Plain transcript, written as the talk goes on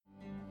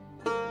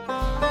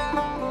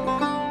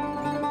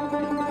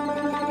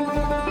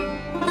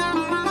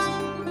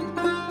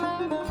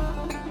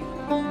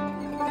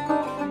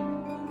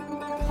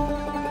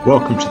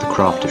Welcome to the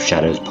Craft of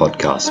Shadows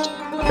podcast,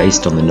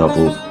 based on the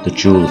novel The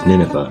Jewel of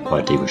Nineveh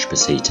by Dibush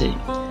Basiti.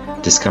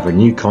 Discover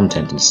new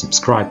content and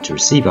subscribe to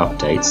receive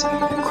updates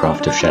at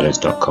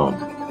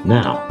craftofshadows.com.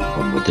 Now,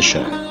 on with the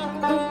show.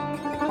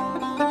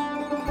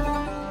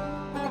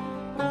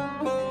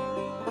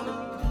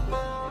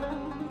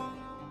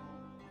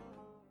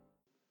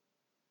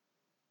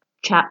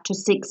 Chapter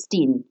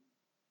 16.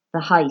 The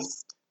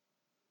Heist.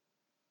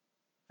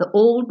 The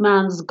old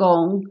man's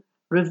gong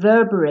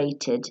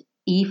reverberated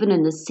even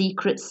in the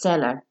secret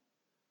cellar,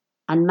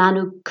 and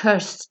Manu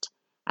cursed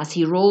as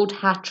he rolled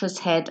Hatra's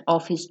head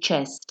off his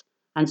chest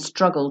and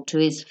struggled to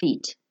his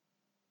feet.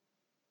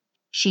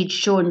 She'd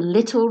shown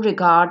little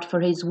regard for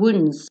his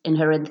wounds in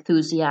her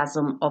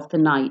enthusiasm of the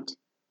night,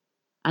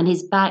 and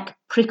his back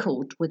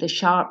prickled with the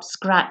sharp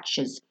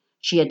scratches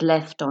she had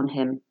left on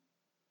him.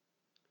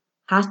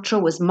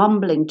 Hatra was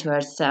mumbling to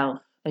herself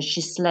as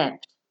she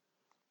slept,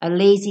 a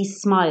lazy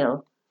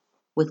smile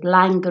with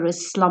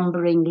languorous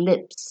slumbering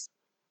lips,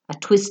 a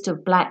twist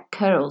of black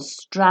curls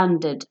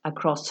stranded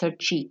across her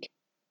cheek.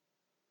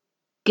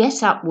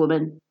 "Get up,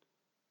 woman.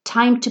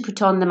 Time to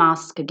put on the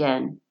mask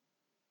again."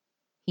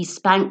 He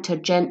spanked her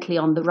gently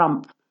on the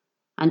rump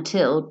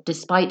until,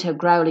 despite her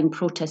growling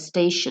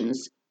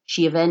protestations,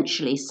 she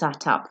eventually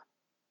sat up.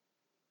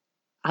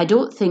 "I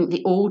don't think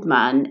the old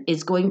man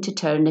is going to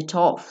turn it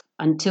off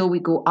until we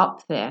go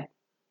up there.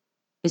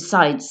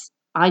 Besides,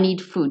 I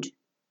need food,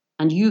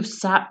 and you've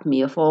sapped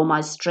me of all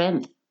my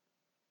strength."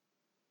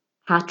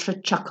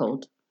 Hatra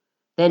chuckled,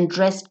 then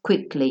dressed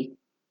quickly,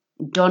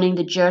 donning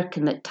the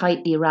jerkin that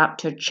tightly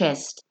wrapped her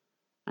chest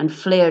and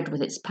flared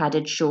with its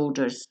padded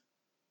shoulders.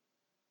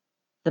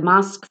 The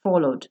mask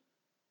followed.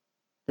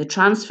 The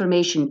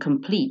transformation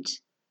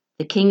complete,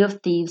 the King of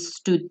Thieves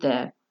stood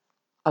there,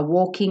 a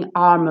walking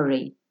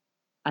armoury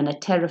and a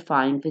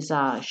terrifying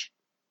visage.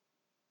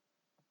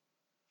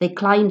 They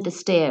climbed the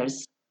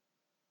stairs.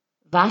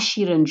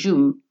 Vashir and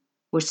Jum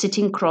were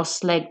sitting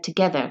cross-legged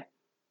together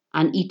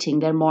and eating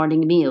their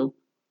morning meal,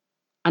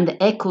 and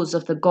the echoes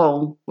of the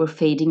gong were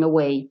fading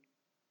away.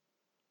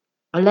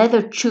 A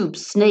leather tube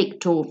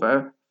snaked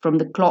over from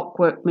the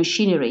clockwork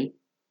machinery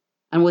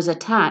and was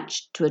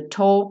attached to a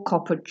tall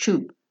copper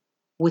tube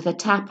with a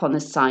tap on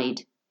the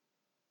side,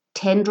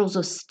 tendrils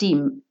of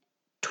steam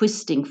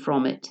twisting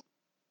from it.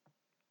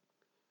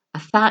 A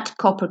fat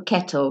copper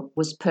kettle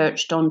was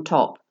perched on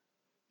top,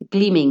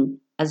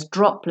 gleaming as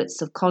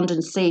droplets of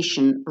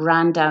condensation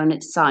ran down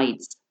its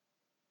sides.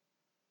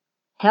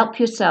 "Help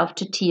yourself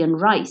to tea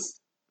and rice."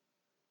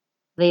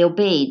 They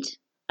obeyed,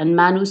 and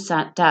Manu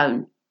sat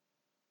down.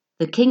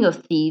 The King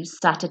of Thieves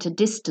sat at a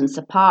distance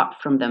apart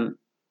from them,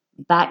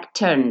 back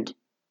turned,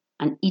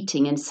 and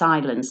eating in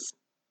silence.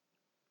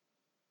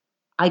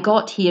 "I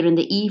got here in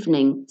the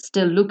evening,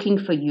 still looking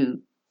for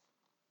you,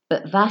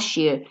 but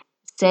Vashir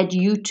said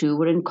you two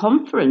were in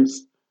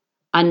conference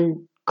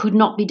and could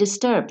not be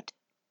disturbed."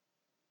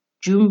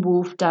 Jum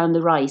wolfed down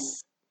the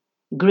rice,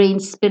 grain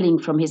spilling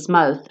from his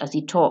mouth as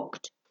he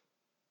talked.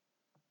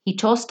 He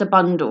tossed a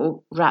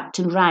bundle wrapped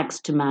in rags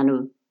to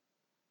Manu.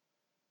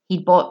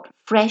 He'd bought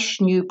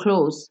fresh new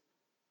clothes,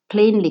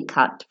 plainly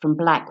cut from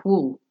black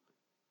wool,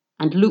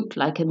 and looked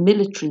like a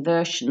military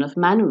version of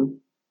Manu.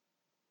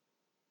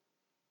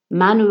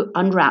 Manu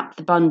unwrapped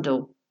the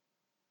bundle.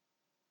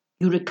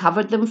 "You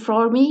recovered them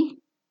for me?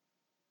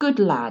 Good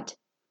lad."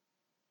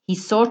 He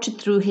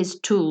sorted through his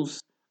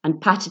tools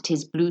and patted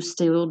his blue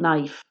steel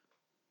knife.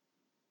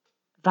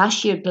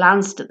 Vashir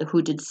glanced at the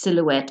hooded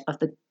silhouette of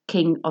the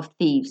King of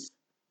Thieves.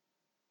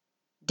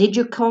 "Did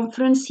your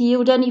conference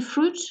yield any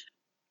fruit?"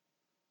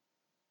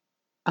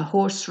 A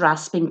hoarse,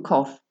 rasping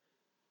cough.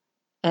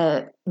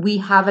 "We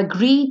have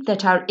agreed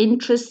that our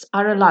interests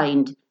are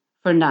aligned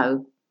for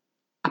now.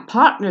 A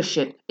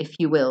partnership, if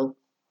you will."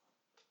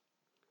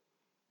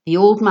 The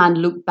old man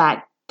looked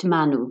back to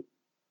Manu.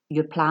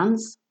 "Your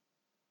plans?"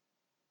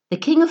 "The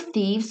King of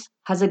Thieves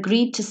has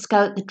agreed to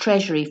scout the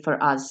treasury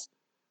for us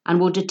and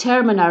will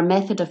determine our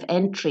method of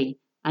entry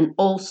and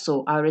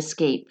also our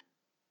escape."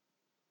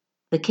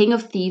 The King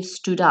of Thieves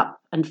stood up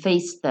and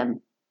faced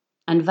them,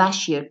 and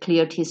Vashir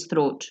cleared his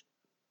throat.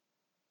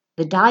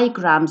 "The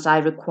diagrams I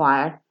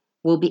require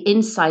will be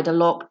inside a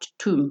locked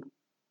tomb.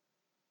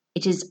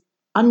 It is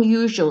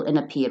unusual in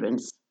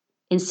appearance.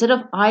 Instead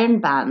of iron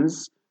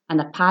bands and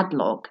a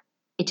padlock,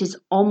 it is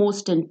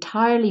almost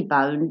entirely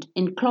bound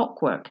in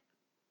clockwork.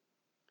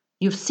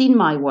 You've seen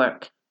my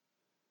work.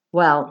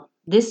 Well,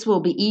 this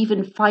will be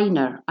even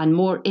finer and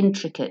more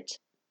intricate.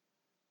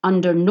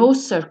 Under no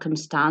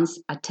circumstance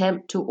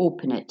attempt to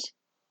open it.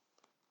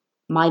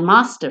 My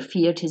master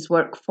feared his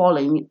work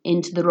falling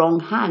into the wrong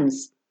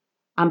hands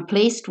and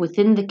placed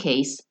within the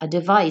case a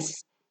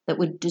device that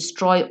would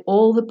destroy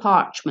all the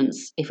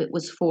parchments if it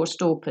was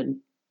forced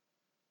open.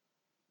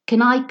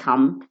 Can I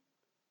come?"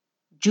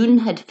 June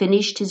had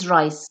finished his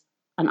rice,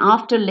 and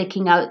after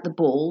licking out the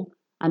bowl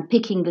and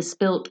picking the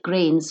spilt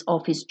grains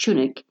off his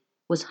tunic,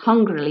 was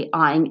hungrily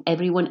eyeing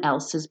everyone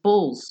else's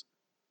bowls.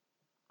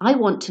 "I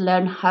want to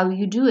learn how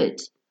you do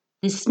it,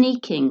 the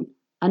sneaking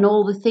and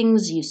all the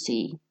things you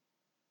see."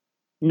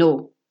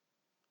 "No."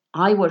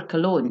 I work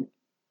alone.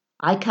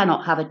 I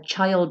cannot have a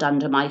child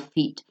under my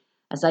feet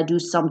as I do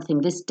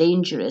something this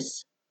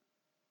dangerous.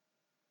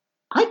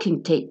 I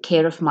can take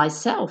care of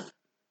myself.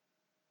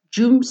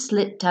 Joom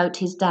slipped out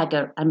his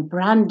dagger and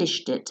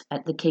brandished it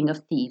at the King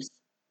of Thieves.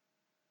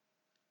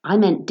 I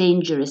meant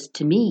dangerous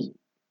to me.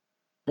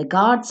 The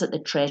guards at the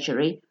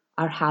treasury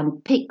are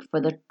handpicked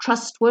for their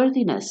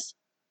trustworthiness.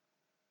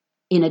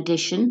 In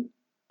addition,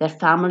 their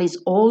families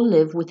all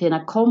live within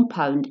a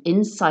compound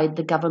inside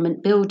the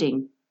government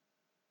building.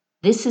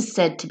 This is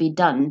said to be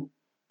done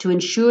to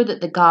ensure that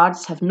the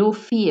guards have no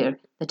fear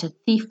that a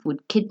thief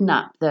would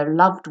kidnap their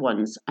loved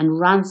ones and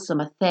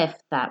ransom a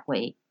theft that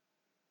way.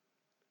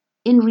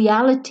 In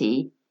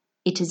reality,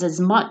 it is as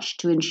much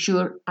to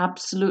ensure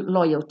absolute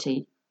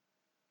loyalty.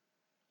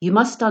 You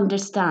must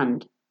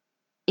understand,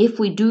 if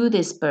we do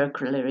this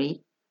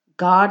burglary,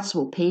 guards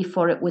will pay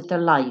for it with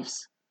their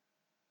lives.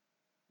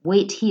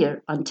 Wait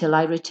here until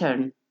I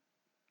return.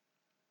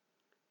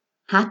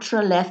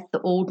 Hatra left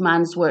the old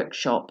man's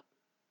workshop,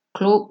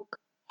 cloak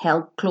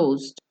held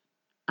closed,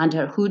 and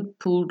her hood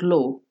pulled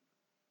low.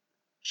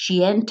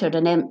 She entered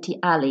an empty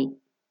alley,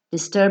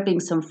 disturbing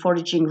some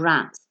foraging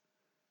rats,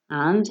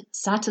 and,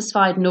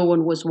 satisfied no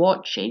one was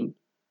watching,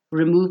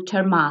 removed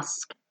her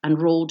mask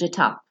and rolled it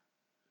up.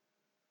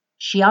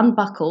 She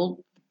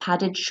unbuckled the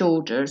padded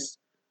shoulders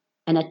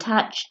and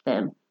attached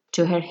them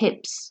to her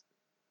hips,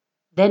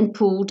 then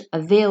pulled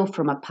a veil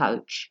from a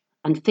pouch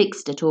and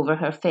fixed it over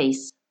her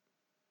face.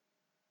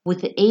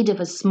 With the aid of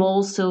a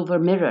small silver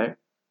mirror,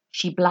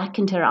 she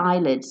blackened her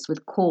eyelids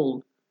with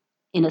kohl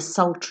in a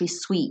sultry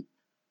sweep,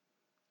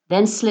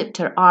 then slipped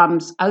her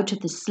arms out of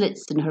the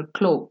slits in her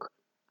cloak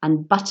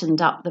and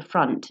buttoned up the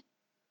front.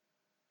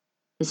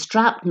 The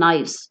strap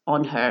knives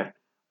on her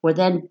were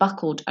then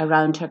buckled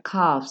around her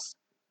calves,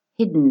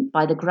 hidden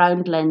by the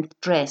ground-length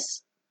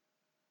dress.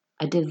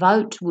 A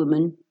devout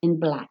woman in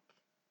black.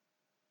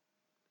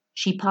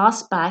 She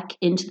passed back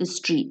into the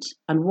street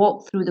and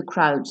walked through the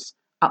crowds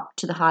up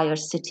to the higher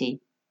city.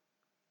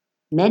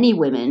 Many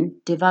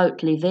women,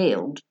 devoutly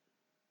veiled,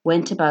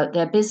 went about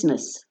their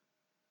business.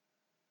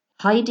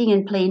 Hiding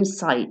in plain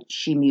sight,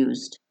 she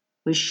mused,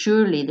 was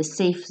surely the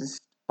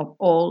safest of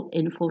all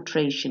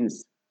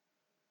infiltrations.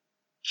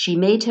 She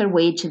made her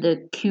way to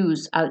the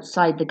queues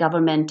outside the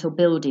governmental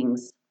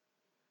buildings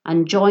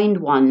and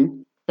joined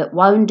one that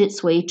wound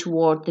its way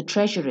toward the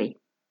treasury.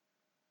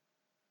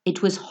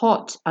 It was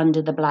hot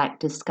under the black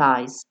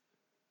disguise,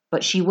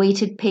 but she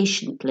waited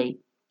patiently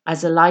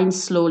as the line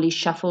slowly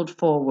shuffled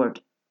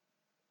forward.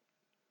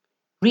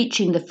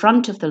 Reaching the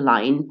front of the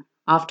line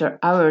after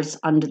hours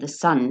under the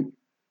sun,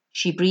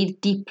 she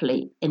breathed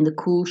deeply in the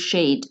cool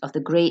shade of the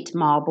great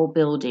marble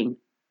building.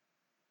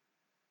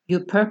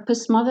 Your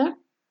purpose, mother?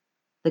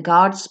 The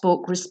guard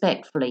spoke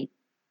respectfully,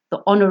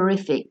 the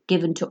honorific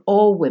given to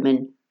all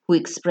women who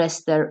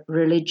expressed their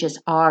religious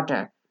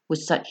ardour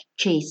with such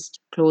chaste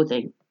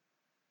clothing.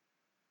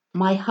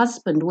 My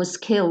husband was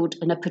killed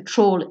in a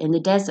patrol in the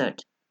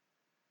desert.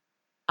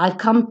 I've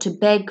come to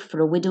beg for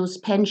a widow's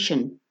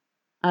pension.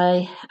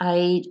 I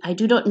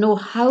do not know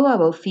how I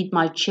will feed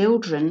my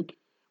children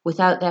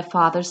without their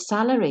father's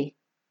salary.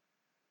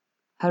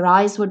 Her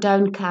eyes were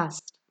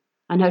downcast,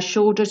 and her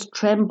shoulders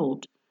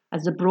trembled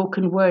as the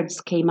broken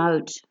words came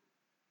out.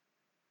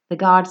 The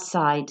guard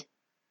sighed.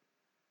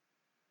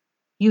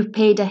 You've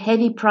paid a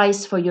heavy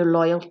price for your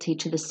loyalty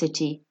to the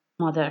city,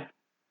 mother.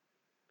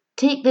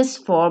 Take this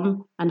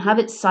form and have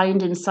it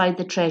signed inside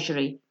the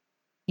treasury.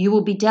 You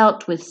will be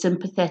dealt with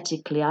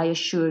sympathetically, I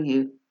assure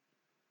you.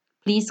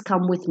 Please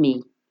come with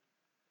me.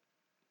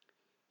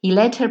 He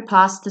led her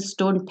past the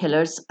stone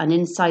pillars and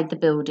inside the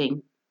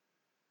building.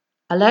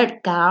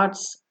 Alert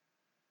guards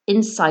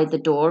inside the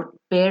door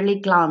barely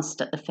glanced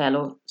at the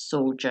fellow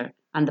soldier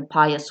and the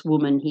pious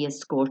woman he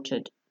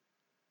escorted.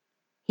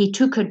 He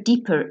took her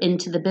deeper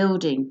into the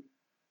building.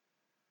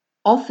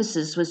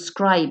 Officers with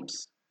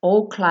scribes,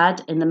 all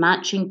clad in the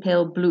matching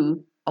pale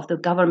blue of the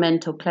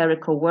governmental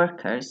clerical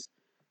workers,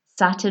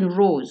 sat in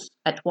rows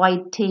at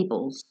wide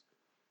tables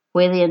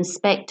where they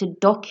inspected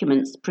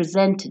documents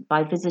presented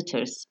by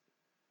visitors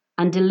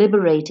and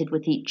deliberated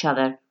with each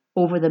other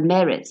over the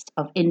merits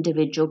of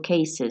individual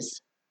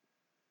cases.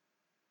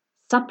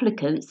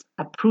 Supplicants,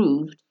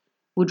 approved,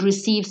 would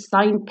receive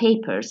signed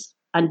papers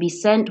and be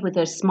sent with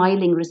their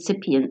smiling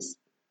recipients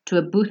to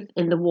a booth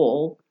in the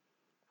wall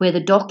where the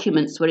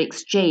documents were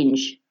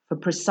exchanged for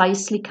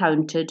precisely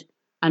counted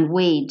and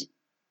weighed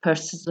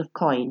purses of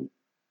coin.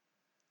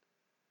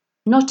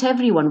 Not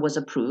everyone was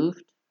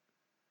approved.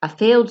 A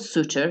failed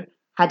suitor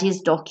had his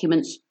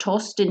documents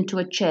tossed into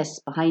a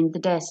chest behind the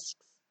desks.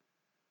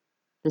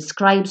 The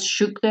scribes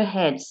shook their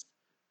heads,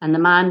 and the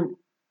man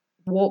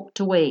walked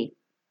away,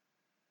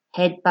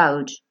 head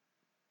bowed.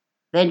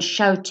 Then,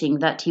 shouting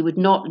that he would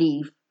not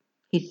leave,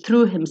 he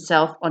threw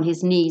himself on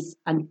his knees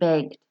and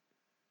begged,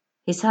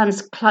 his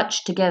hands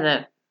clutched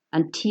together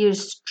and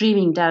tears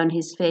streaming down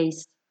his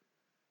face.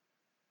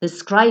 The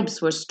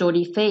scribes were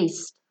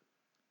stony-faced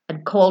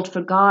and called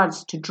for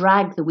guards to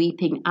drag the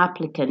weeping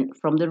applicant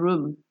from the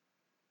room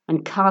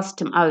and cast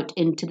him out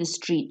into the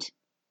street.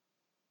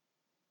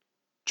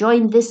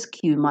 Join this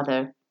queue,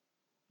 mother.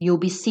 You'll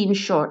be seen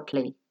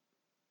shortly.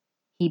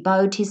 He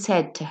bowed his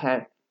head to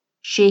her,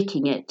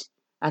 shaking it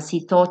as he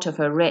thought of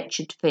her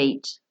wretched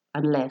fate,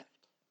 and left.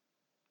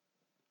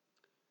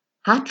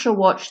 Hatra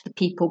watched the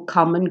people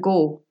come and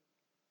go.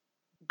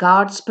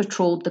 Guards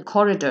patrolled the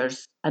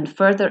corridors, and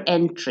further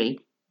entry,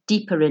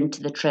 deeper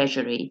into the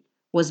treasury,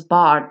 was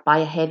barred by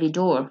a heavy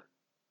door.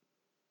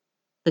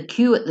 The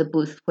queue at the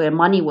booth where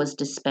money was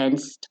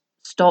dispensed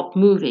stopped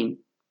moving,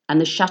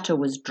 and the shutter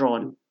was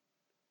drawn.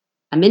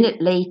 A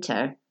minute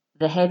later,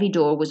 the heavy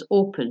door was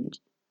opened,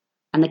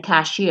 and the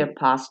cashier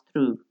passed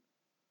through.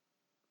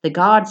 The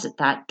guards at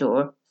that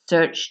door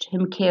searched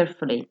him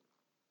carefully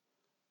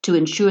to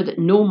ensure that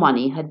no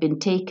money had been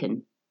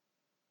taken,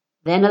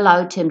 then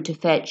allowed him to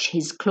fetch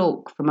his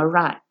cloak from a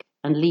rack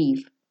and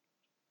leave.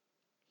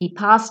 He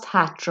passed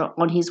Hatra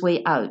on his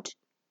way out,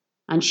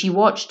 and she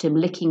watched him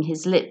licking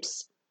his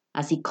lips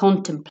as he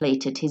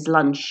contemplated his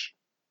lunch.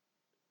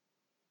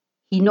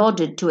 He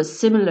nodded to a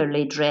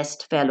similarly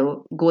dressed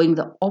fellow going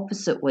the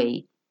opposite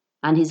way,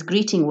 and his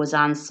greeting was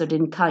answered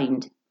in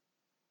kind.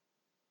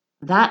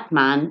 That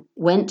man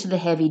went to the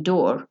heavy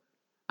door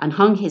and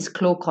hung his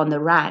cloak on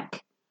the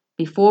rack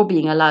before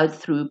being allowed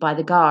through by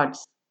the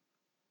guards.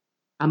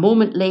 A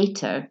moment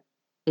later,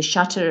 the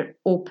shutter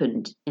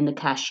opened in the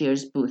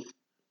cashier's booth,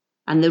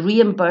 and the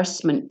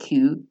reimbursement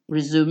queue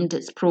resumed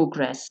its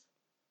progress.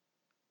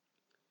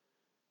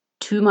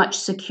 Too much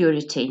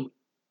security,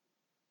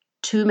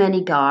 too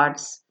many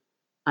guards,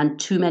 and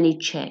too many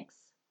checks.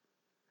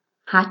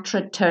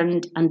 Hatra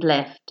turned and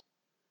left,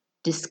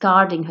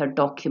 discarding her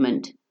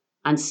document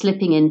and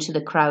slipping into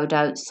the crowd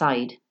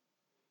outside,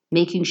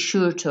 making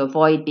sure to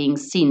avoid being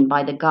seen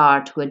by the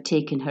guard who had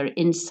taken her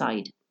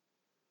inside.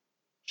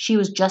 She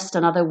was just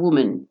another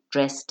woman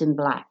dressed in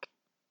black.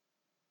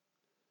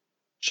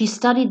 She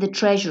studied the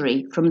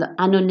treasury from the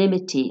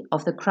anonymity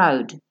of the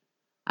crowd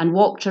and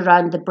walked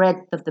around the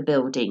breadth of the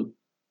building.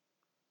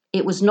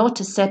 It was not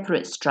a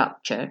separate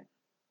structure,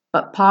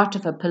 but part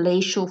of a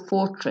palatial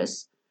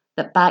fortress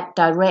that backed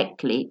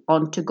directly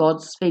onto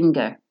God's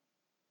finger.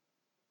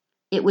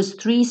 It was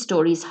 3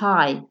 stories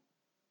high,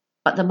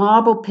 but the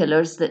marble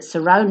pillars that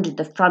surrounded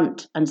the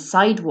front and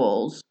side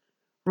walls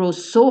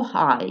rose so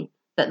high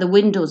that the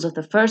windows of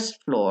the first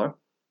floor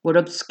were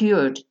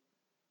obscured,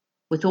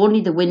 with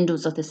only the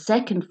windows of the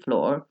second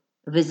floor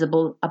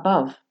visible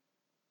above.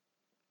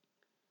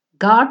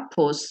 Guard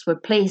posts were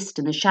placed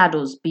in the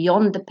shadows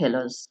beyond the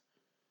pillars,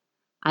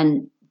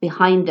 and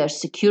behind their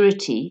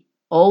security,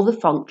 all the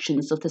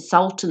functions of the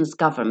Sultan's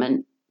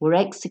government were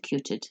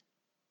executed.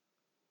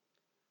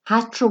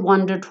 Hatra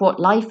wondered what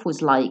life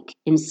was like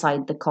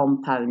inside the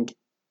compound.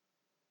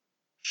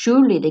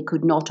 Surely they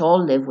could not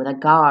all live with a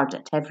guard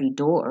at every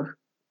door.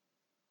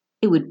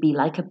 It would be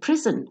like a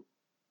prison.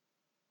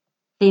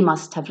 They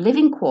must have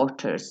living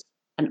quarters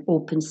and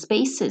open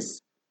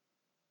spaces.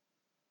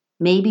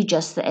 Maybe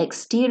just the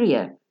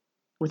exterior,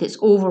 with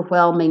its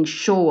overwhelming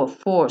show of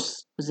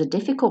force, was the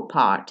difficult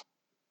part.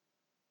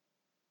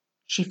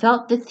 She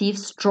felt the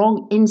thief's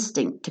strong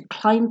instinct to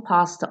climb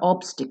past the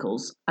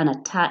obstacles and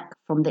attack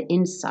from the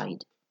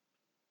inside.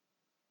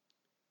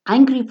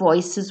 Angry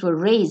voices were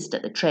raised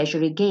at the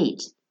treasury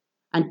gate,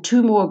 and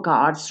 2 more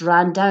guards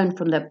ran down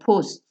from their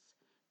posts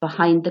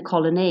behind the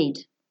colonnade.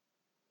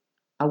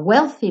 A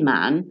wealthy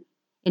man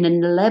in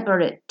an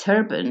elaborate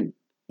turban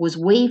was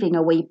waving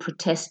away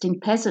protesting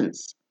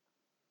peasants,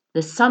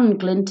 the sun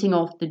glinting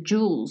off the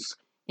jewels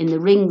in the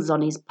rings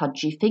on his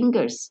pudgy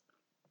fingers.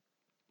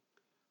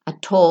 A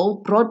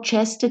tall,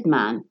 broad-chested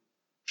man,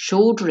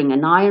 shouldering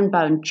an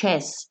iron-bound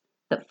chest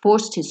that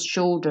forced his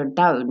shoulder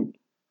down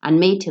and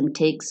made him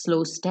take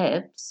slow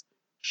steps,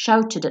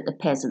 shouted at the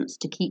peasants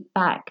to keep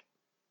back,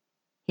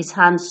 his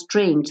hand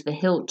straying to the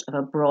hilt of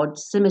a broad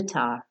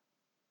scimitar.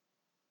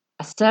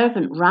 A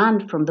servant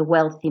ran from the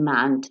wealthy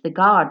man to the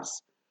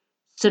guards,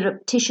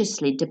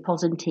 surreptitiously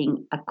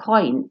depositing a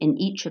coin in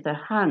each of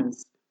their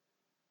hands,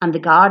 and the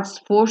guards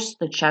forced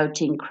the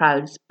shouting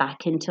crowds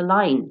back into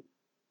line,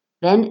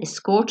 then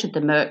escorted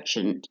the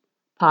merchant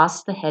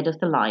past the head of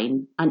the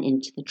line and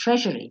into the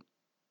treasury.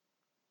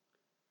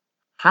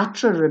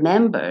 Hatra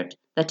remembered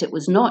that it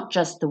was not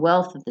just the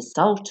wealth of the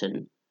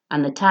Sultan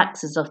and the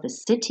taxes of the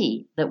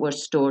city that were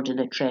stored in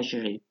the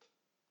treasury.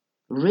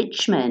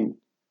 Rich men,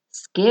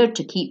 scared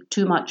to keep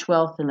too much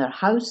wealth in their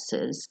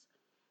houses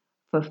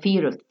for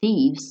fear of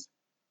thieves,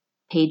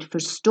 paid for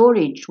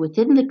storage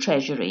within the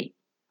treasury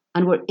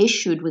and were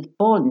issued with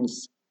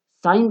bonds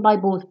signed by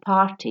both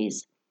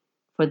parties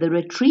for the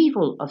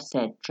retrieval of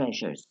said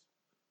treasures.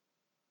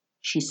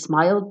 She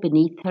smiled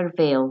beneath her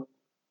veil.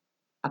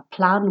 A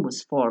plan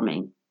was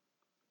forming.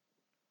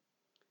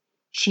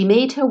 She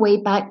made her way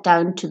back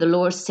down to the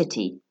lower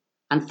city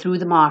and through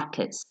the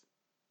markets.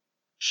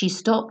 She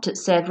stopped at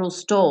several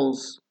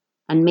stalls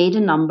and made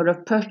a number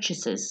of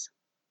purchases,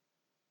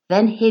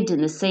 then hid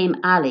in the same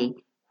alley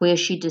where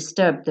she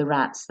disturbed the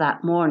rats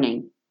that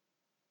morning.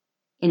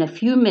 In a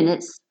few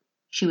minutes,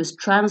 she was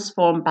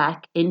transformed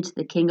back into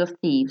the King of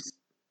Thieves,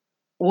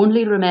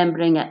 only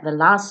remembering at the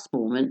last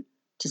moment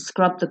to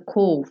scrub the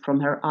coal from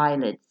her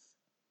eyelids.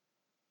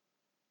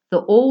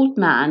 The old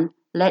man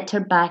let her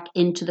back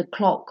into the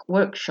clock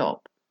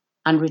workshop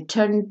and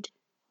returned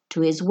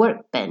to his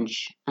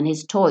workbench and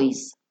his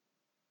toys.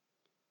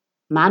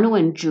 Manu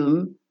and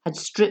Jum had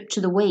stripped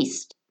to the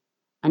waist,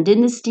 and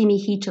in the steamy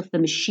heat of the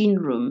machine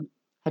room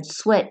had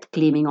sweat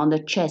gleaming on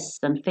their chests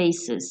and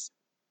faces.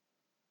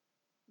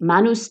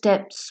 Manu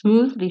stepped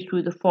smoothly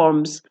through the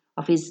forms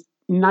of his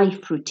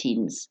knife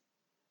routines,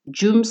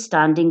 Jum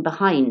standing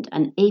behind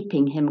and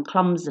aping him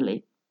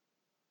clumsily.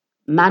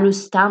 Manu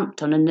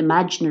stamped on an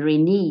imaginary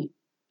knee,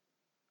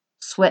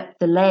 swept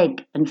the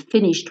leg and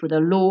finished with a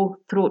low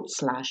throat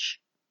slash.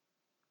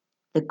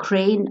 The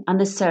crane and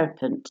the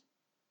serpent.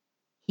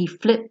 He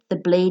flipped the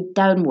blade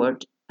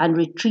downward and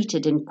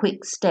retreated in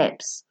quick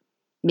steps,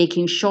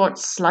 making short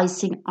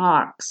slicing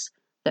arcs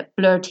that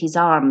blurred his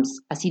arms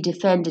as he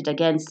defended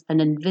against an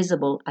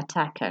invisible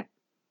attacker.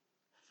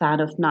 Fan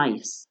of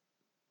knives.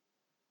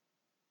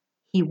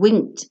 He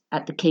winked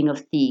at the King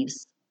of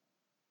Thieves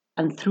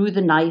and threw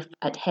the knife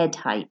at head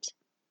height.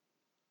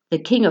 The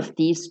King of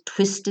Thieves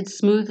twisted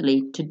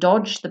smoothly to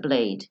dodge the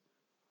blade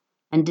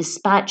and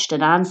dispatched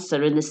an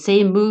answer in the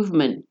same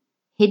movement,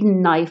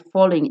 hidden knife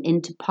falling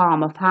into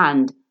palm of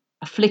hand,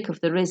 a flick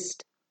of the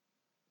wrist.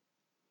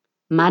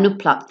 Manu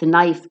plucked the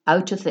knife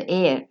out of the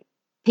air,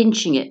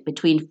 pinching it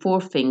between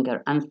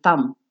forefinger and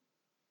thumb.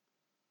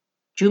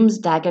 Jum's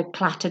dagger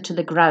clattered to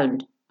the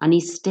ground, and he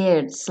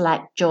stared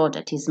slack-jawed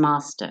at his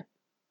master.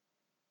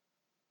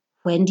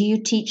 "When do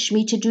you teach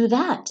me to do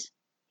that?"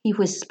 he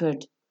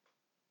whispered.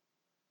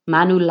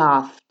 Manu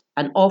laughed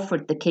and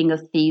offered the King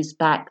of Thieves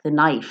back the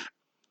knife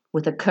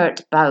with a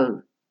curt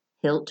bow,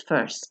 hilt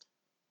first.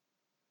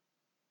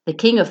 The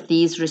King of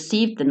Thieves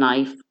received the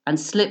knife and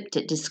slipped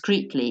it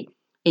discreetly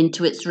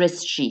into its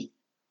wrist sheath.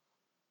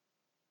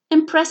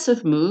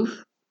 Impressive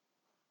move.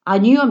 I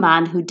knew a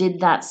man who did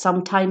that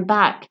some time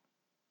back.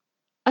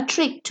 A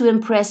trick to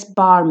impress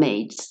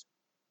barmaids.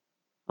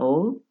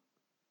 Oh,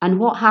 and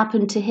what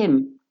happened to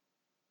him?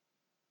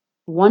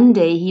 One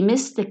day he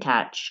missed the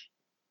catch.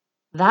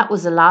 That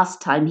was the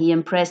last time he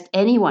impressed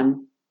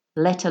anyone,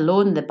 let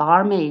alone the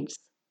barmaids.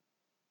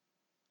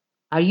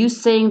 Are you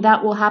saying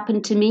that will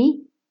happen to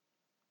me?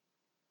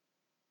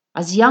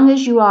 As young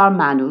as you are,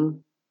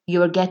 Manu,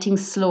 you are getting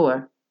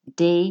slower,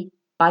 day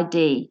by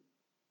day.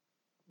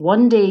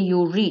 One day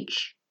you'll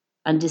reach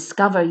and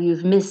discover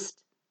you've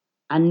missed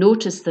and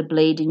notice the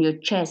blade in your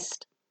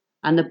chest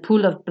and the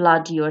pool of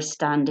blood you are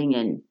standing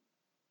in,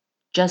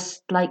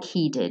 just like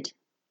he did.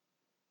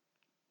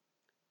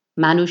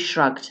 Manu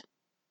shrugged.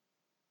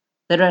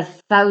 There are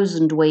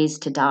 1,000 ways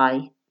to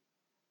die,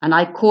 and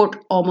I court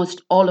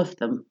almost all of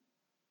them.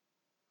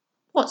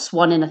 What's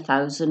 1 in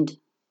 1,000?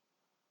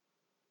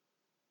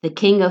 The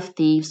King of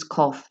Thieves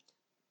coughed.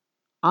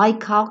 I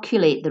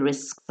calculate the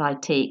risks I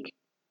take,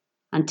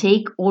 and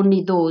take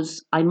only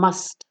those I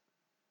must.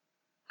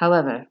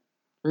 However,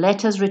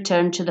 let us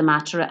return to the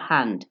matter at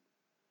hand.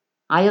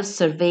 I have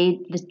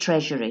surveyed the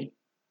treasury.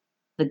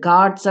 The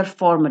guards are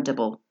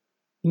formidable,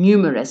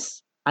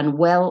 numerous, and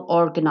well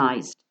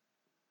organized.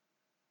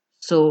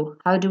 So,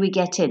 how do we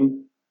get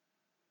in?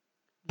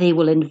 They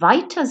will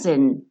invite us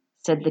in,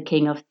 said the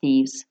King of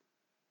Thieves.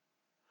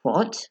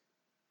 What?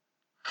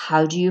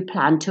 How do you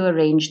plan to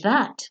arrange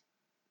that?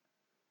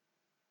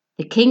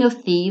 The King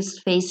of Thieves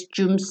faced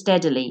Jum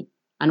steadily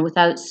and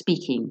without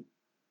speaking.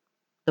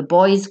 The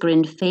boy's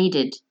grin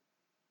faded,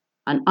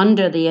 and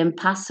under the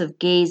impassive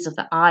gaze of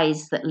the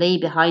eyes that lay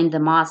behind the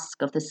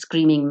mask of the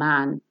screaming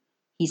man,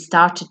 he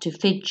started to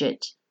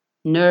fidget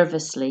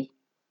nervously.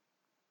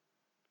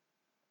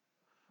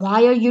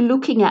 Why are you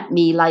looking at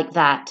me like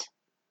that?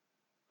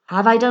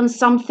 Have I done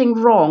something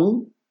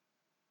wrong?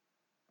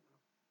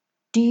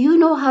 Do you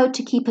know how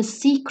to keep a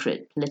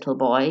secret, little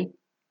boy?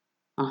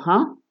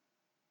 Uh-huh.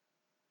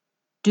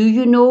 Do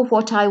you know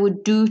what I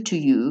would do to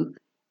you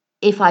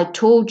if I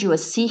told you a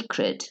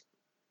secret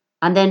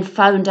and then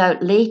found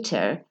out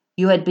later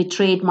you had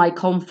betrayed my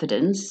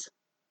confidence?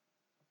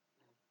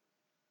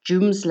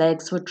 Jum's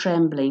legs were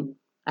trembling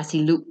as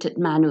he looked at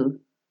Manu.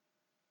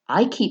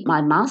 I keep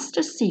my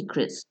master's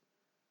secrets.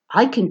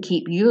 I can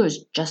keep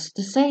yours just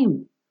the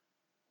same.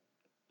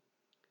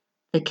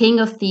 The King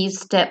of Thieves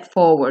stepped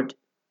forward,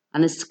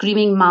 and the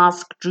screaming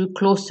mask drew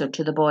closer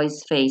to the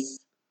boy's face.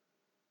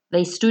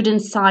 They stood in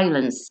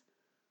silence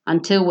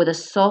until, with a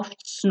soft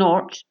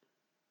snort,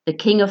 the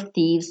King of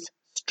Thieves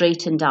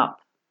straightened up.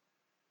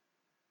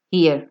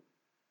 Here.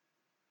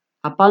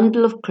 A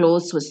bundle of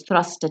clothes was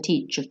thrust at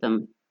each of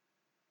them.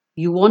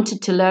 You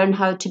wanted to learn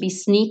how to be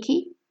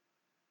sneaky?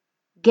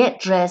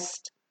 Get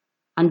dressed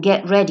and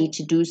get ready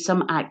to do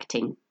some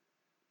acting.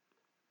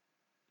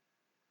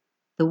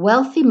 The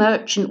wealthy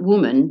merchant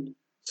woman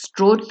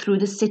strode through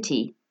the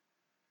city,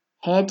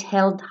 head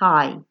held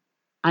high,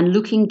 and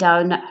looking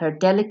down at her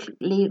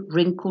delicately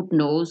wrinkled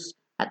nose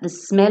at the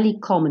smelly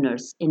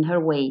commoners in her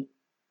way.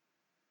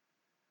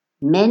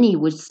 Many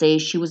would say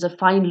she was a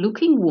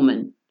fine-looking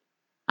woman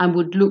and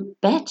would look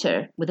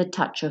better with a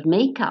touch of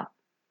makeup,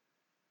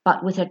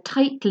 but with her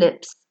tight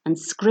lips and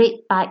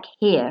scraped-back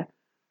hair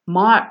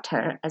marked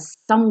her as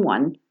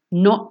someone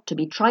not to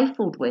be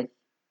trifled with.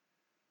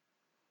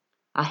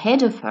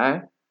 Ahead of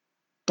her,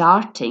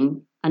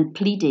 darting and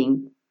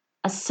pleading,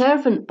 a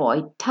servant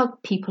boy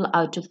tugged people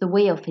out of the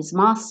way of his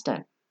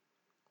master,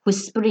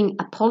 whispering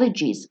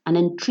apologies and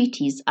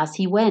entreaties as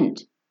he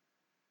went.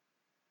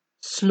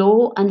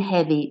 Slow and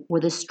heavy were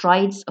the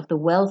strides of the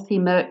wealthy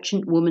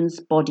merchant woman's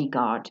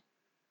bodyguard,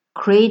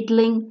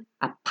 cradling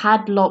a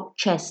padlocked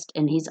chest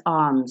in his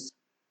arms,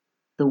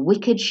 the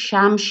wicked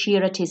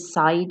Shamshir at his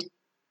side,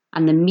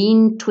 and the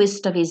mean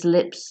twist of his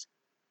lips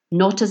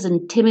not as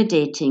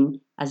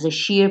intimidating as the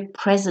sheer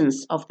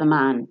presence of the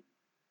man.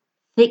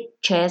 Thick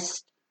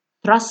chest,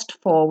 thrust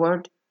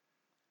forward,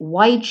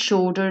 wide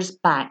shoulders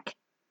back.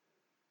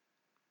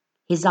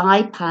 His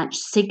eye patch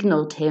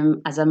signalled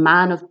him as a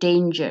man of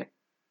danger,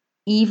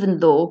 even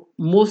though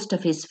most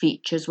of his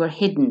features were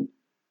hidden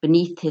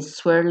beneath his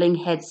swirling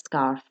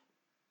headscarf.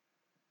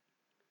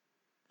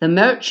 The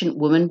merchant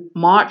woman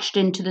marched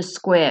into the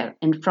square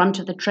in front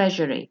of the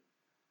treasury,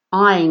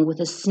 eyeing with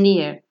a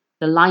sneer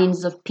the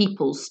lines of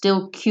people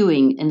still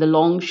queuing in the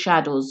long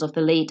shadows of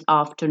the late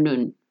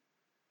afternoon.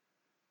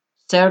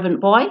 "Servant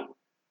boy,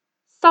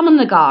 summon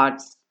the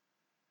guards."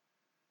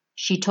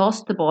 She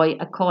tossed the boy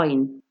a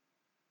coin,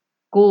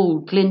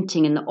 gold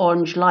glinting in the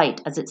orange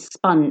light as it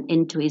spun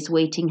into his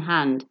waiting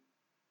hand.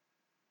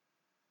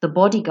 The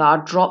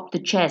bodyguard dropped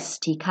the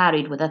chest he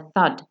carried with a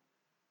thud,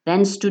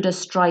 then stood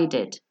astride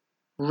it,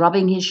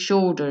 rubbing his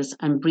shoulders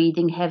and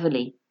breathing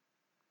heavily.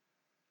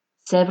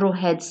 Several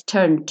heads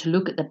turned to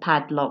look at the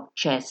padlocked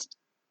chest,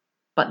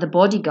 but the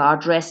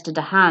bodyguard rested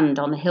a hand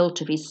on the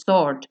hilt of his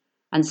sword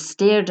and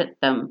stared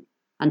at them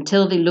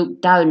until they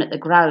looked down at the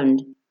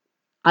ground,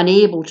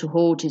 unable to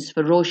hold his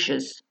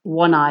ferocious,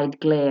 one-eyed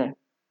glare.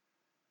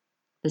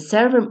 The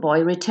servant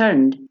boy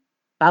returned,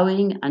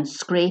 bowing and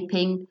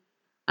scraping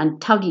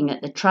and tugging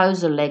at the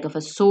trouser leg of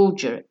a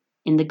soldier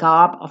in the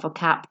garb of a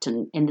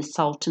captain in the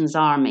Sultan's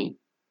army.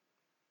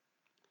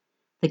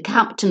 The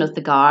captain of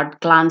the guard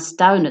glanced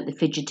down at the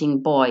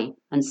fidgeting boy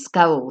and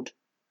scowled.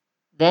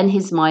 Then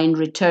his mind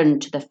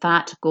returned to the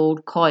fat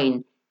gold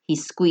coin he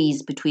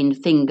squeezed between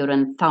finger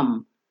and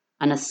thumb,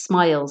 and a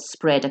smile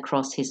spread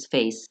across his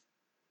face.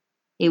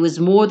 It was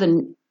more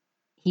than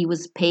he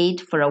was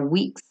paid for a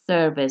week's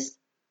service,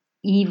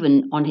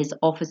 even on his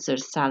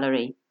officer's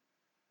salary.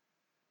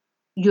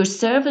 "Your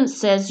servant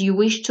says you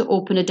wish to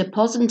open a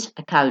deposit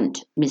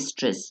account,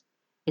 mistress.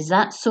 Is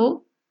that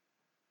so?"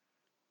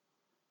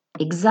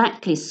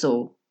 "Exactly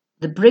so.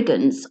 The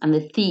brigands and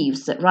the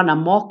thieves that run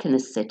amok in the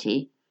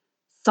city,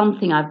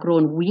 something I've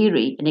grown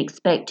weary in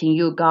expecting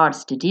your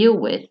guards to deal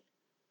with,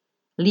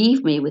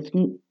 leave me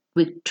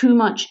with too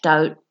much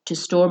doubt to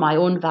store my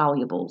own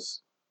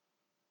valuables."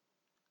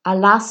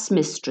 "Alas,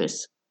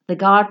 mistress, the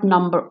guard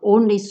number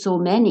only so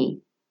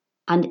many,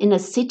 and in a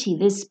city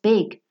this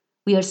big,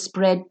 we are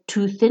spread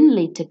too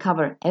thinly to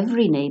cover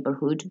every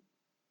neighbourhood."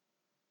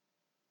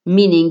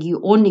 "Meaning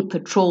you only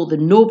patrol the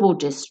noble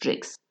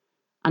districts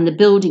and the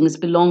buildings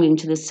belonging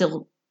to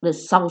the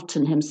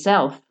Sultan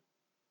himself."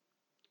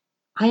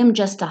 "I am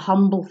just a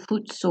humble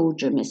foot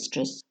soldier,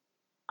 mistress.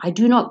 I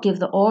do not give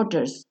the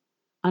orders,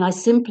 and I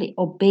simply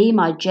obey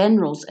my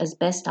generals as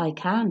best I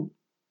can."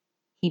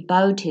 He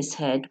bowed his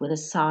head with a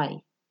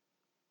sigh.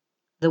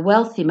 The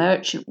wealthy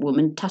merchant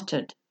woman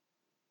tuttered.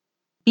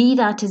 "Be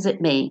that as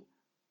it may,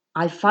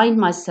 I find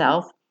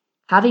myself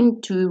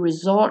having to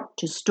resort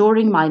to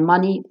storing my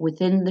money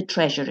within the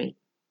treasury."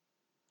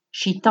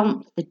 She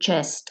thumped the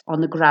chest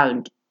on the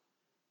ground.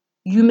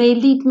 "You may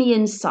lead me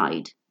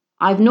inside.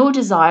 I've no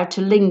desire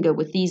to linger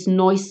with these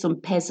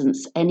noisome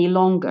peasants any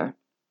longer."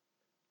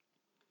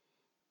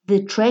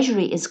 "The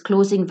treasury is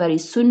closing very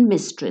soon,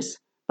 mistress,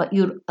 but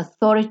your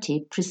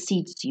authority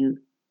precedes you."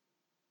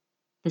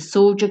 The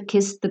soldier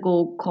kissed the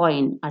gold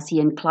coin as he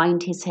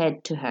inclined his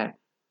head to her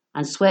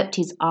and swept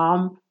his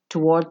arm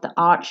toward the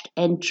arched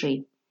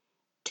entry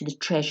to the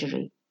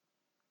treasury.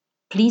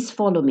 "Please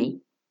follow me."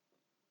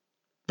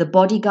 The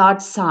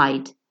bodyguard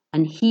sighed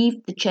and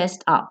heaved the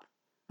chest up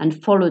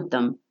and followed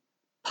them,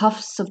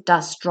 puffs of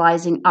dust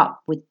rising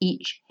up with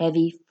each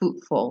heavy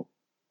footfall.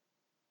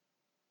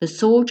 The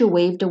soldier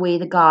waved away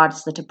the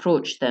guards that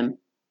approached them.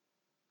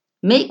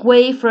 "Make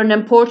way for an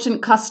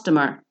important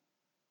customer."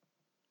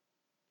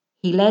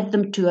 He led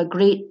them to a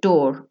great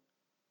door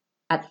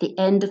at the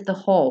end of the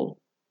hall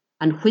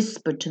and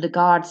whispered to the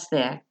guards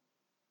there.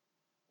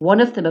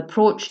 One of them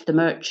approached the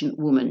merchant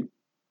woman.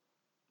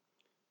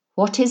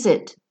 "What is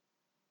it?"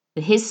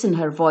 The hiss in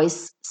her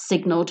voice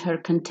signalled her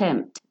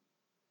contempt.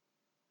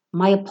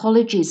 "My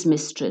apologies,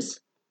 mistress,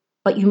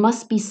 but you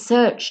must be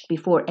searched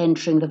before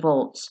entering the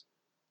vaults.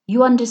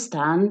 You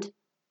understand?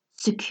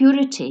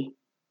 Security."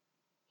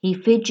 He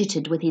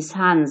fidgeted with his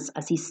hands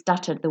as he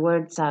stuttered the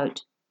words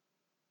out.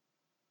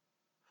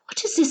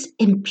 "What is this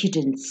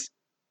impudence?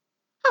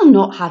 I'll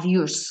not have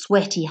your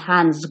sweaty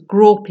hands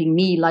groping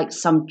me like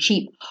some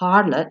cheap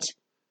harlot.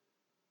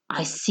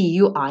 I see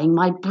you eyeing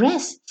my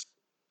breasts,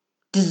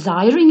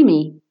 desiring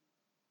me,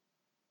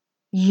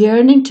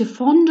 yearning to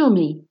fondle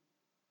me.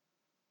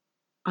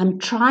 I'm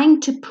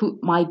trying to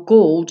put my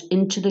gold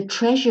into the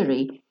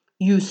treasury,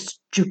 you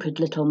stupid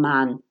little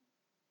man."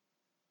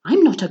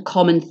 I'm not a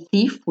common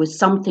thief with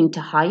something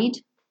to hide.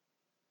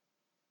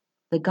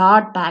 The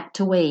guard backed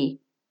away,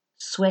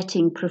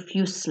 sweating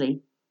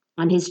profusely,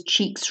 and his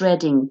cheeks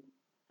reddening.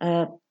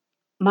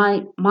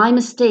 My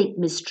mistake,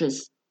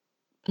 mistress.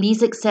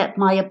 Please accept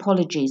my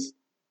apologies.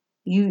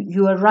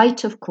 You are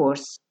right, of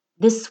course.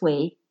 This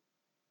way.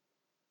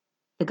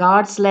 The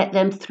guards let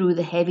them through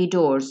the heavy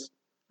doors,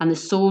 and the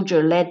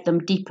soldier led them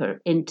deeper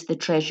into the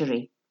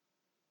treasury.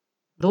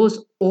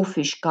 Those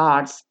oafish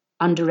guards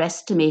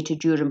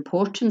underestimated your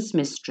importance,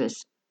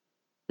 mistress.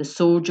 The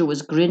soldier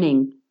was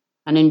grinning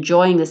and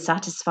enjoying the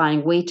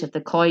satisfying weight of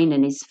the coin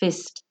in his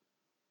fist.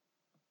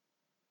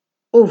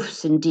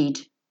 Oafs, indeed.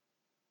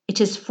 It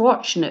is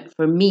fortunate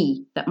for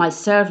me that my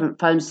servant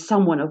found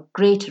someone of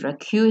greater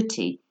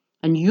acuity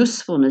and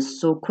usefulness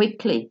so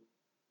quickly.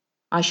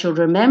 I shall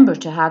remember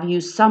to have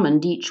you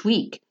summoned each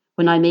week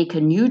when I make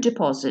a new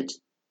deposit.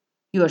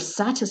 You are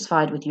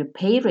satisfied with your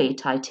pay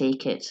rate, I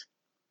take it.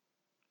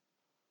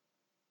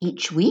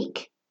 Each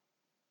week?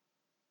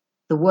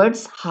 The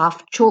words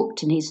half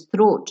choked in his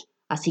throat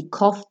as he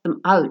coughed them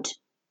out,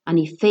 and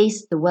he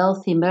faced the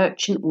wealthy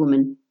merchant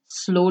woman,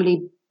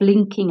 slowly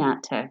blinking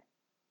at her.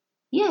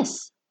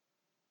 Yes.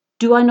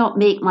 Do I not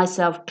make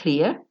myself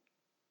clear?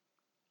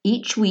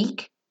 Each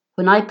week,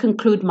 when I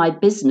conclude my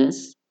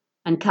business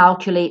and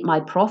calculate my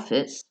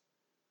profits,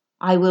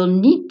 I will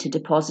need to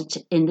deposit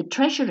it in the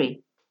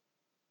treasury.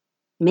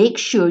 Make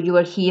sure you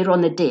are here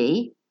on the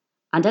day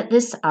and at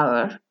this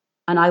hour,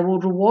 and I will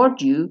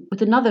reward you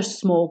with another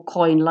small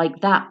coin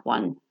like that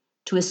one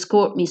to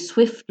escort me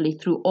swiftly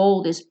through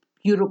all this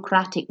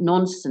bureaucratic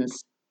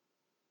nonsense.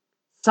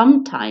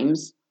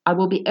 Sometimes I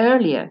will be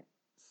earlier,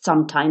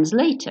 sometimes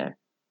later.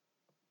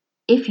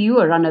 If you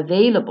are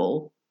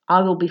unavailable,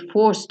 I will be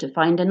forced to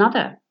find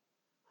another,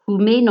 who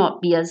may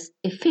not be as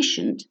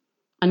efficient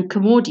and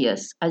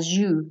commodious as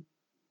you.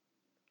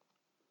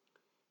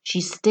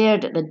 She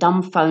stared at the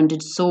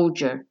dumbfounded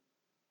soldier,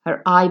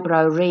 her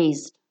eyebrow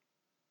raised.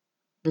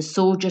 The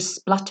soldier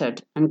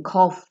spluttered and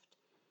coughed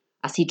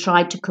as he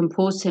tried to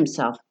compose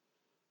himself.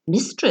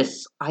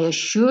 Mistress, I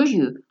assure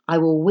you, I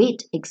will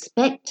wait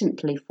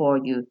expectantly for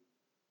you.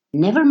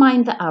 Never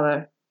mind the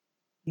hour.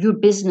 Your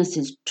business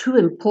is too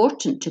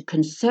important to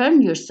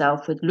concern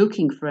yourself with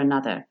looking for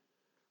another.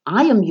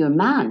 I am your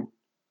man.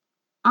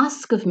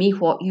 Ask of me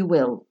what you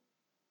will.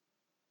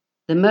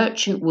 The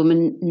merchant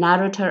woman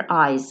narrowed her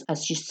eyes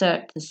as she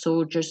searched the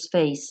soldier's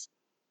face.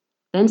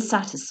 Then,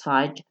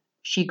 satisfied,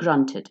 she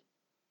grunted.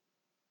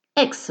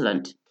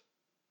 Excellent.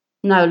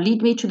 Now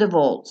lead me to the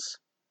vaults.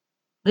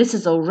 This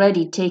is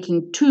already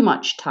taking too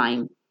much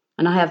time,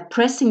 and I have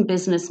pressing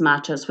business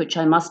matters which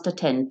I must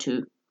attend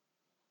to.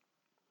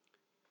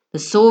 The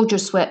soldier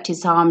swept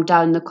his arm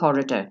down the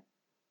corridor.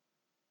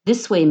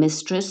 This way,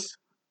 mistress.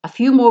 A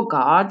few more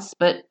guards,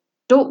 but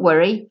don't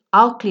worry,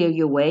 I'll clear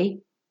your way.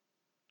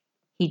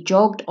 He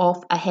jogged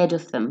off ahead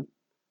of them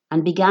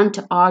and began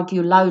to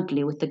argue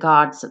loudly with the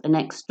guards at the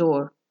next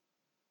door.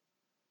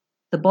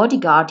 The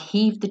bodyguard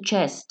heaved the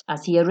chest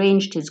as he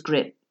arranged his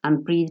grip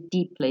and breathed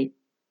deeply.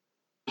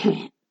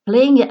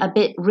 Playing it a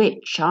bit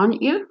rich,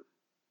 aren't you?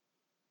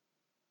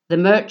 The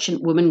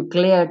merchant woman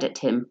glared at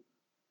him.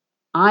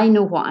 I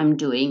know what I'm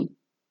doing.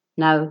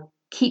 Now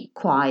keep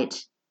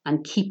quiet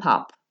and keep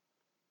up.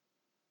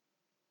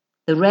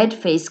 The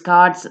red-faced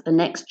guards at the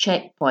next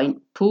checkpoint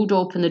pulled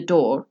open the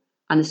door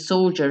and the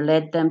soldier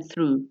led them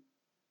through.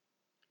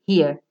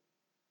 Here,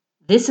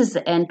 this is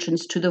the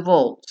entrance to the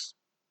vaults.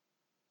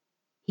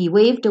 He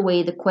waved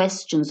away the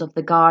questions of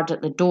the guard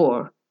at the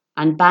door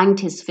and banged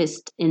his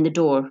fist in the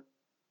door.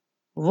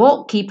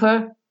 Vault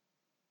keeper,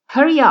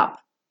 hurry up.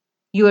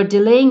 You are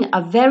delaying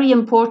a very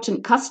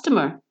important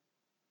customer.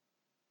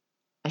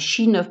 A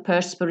sheen of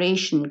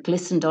perspiration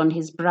glistened on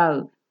his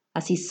brow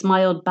as he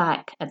smiled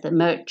back at the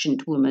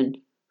merchant woman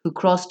who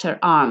crossed her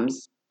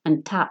arms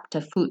and tapped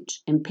a foot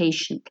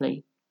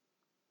impatiently.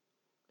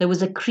 There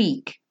was a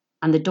creak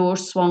and the door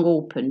swung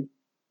open.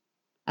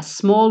 A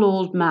small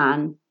old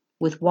man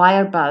with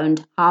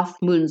wire-bound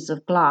half-moons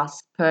of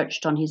glass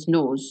perched on his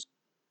nose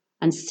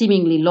and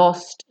seemingly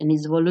lost in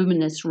his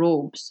voluminous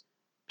robes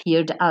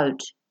peered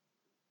out,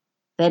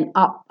 then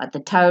up at the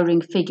towering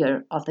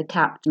figure of the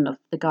captain of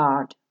the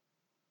guard.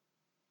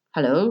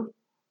 Hello?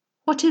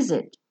 What is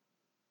it?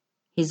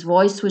 His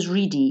voice was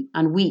reedy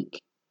and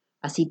weak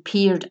as he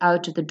peered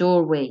out of the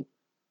doorway,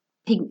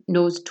 pink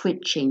nose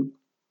twitching,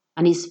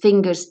 and his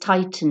fingers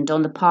tightened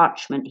on the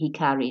parchment he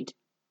carried.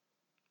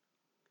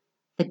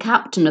 The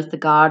captain of the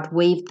guard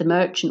waved the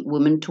merchant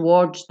woman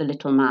towards the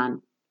little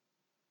man.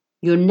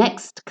 Your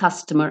next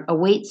customer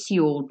awaits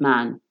you, old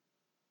man.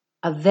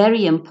 A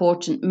very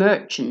important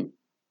merchant,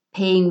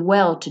 paying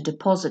well to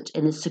deposit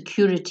in the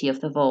security of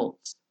the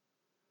vaults.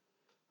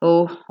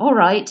 Oh, all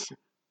right.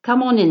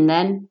 Come on in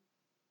then.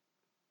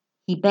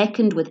 He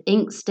beckoned with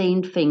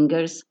ink-stained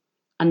fingers,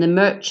 and the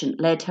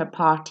merchant led her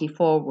party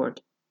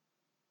forward.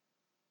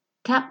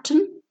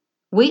 Captain,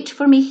 wait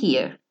for me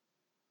here.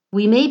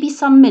 We may be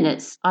some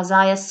minutes as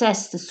I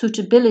assess the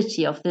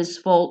suitability of this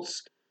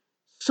vault's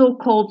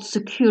so-called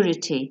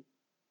security.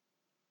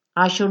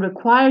 I shall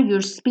require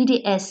your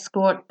speedy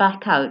escort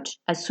back out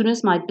as soon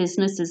as my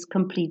business is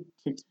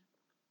completed.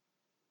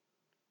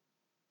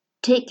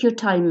 Take your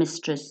time,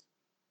 mistress.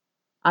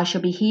 I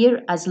shall be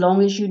here as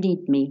long as you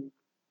need me.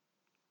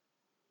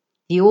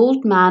 The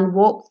old man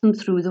walked them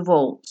through the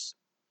vaults.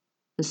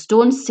 The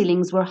stone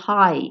ceilings were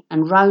high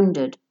and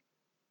rounded,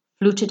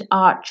 fluted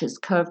arches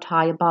curved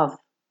high above.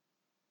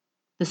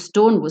 The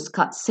stone was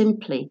cut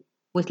simply,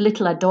 with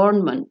little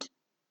adornment,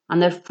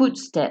 and their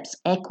footsteps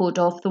echoed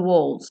off the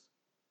walls,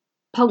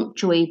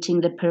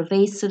 punctuating the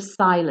pervasive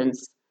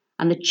silence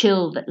and the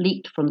chill that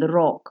leaked from the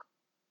rock.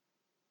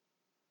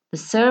 The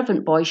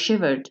servant boy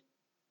shivered.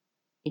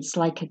 It's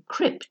like a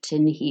crypt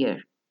in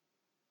here.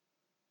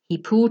 He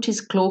pulled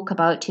his cloak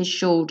about his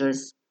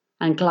shoulders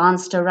and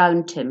glanced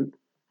around him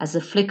as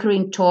the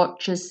flickering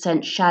torches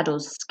sent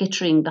shadows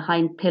skittering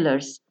behind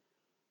pillars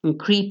and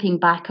creeping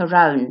back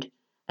around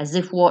as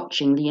if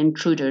watching the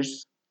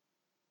intruders.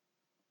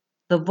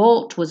 The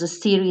vault was a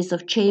series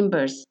of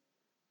chambers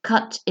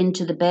cut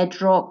into the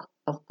bedrock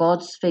of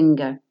God's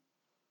finger.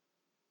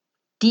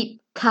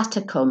 Deep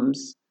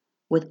catacombs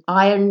with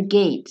iron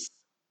gates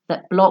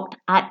that blocked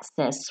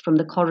access from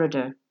the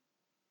corridor.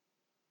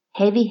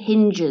 Heavy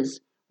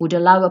hinges would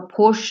allow a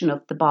portion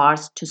of the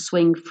bars to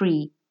swing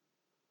free.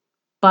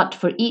 But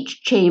for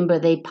each chamber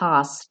they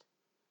passed,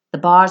 the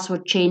bars were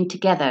chained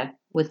together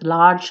with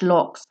large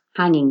locks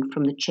hanging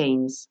from the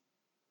chains.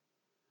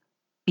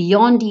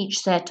 Beyond each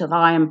set of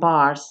iron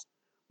bars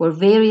were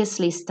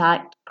variously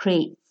stacked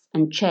crates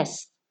and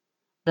chests,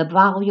 the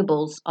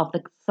valuables of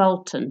the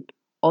Sultan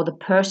or the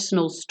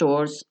personal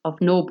stores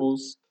of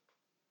nobles.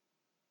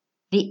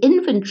 The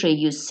inventory,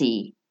 you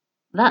see,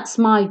 that's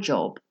my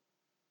job.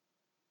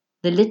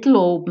 The little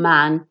old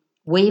man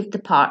waved the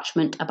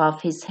parchment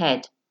above his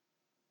head.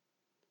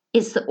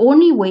 It's the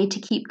only way to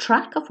keep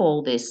track of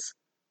all this.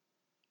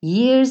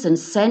 Years and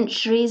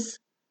centuries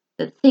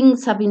that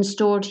things have been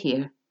stored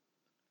here.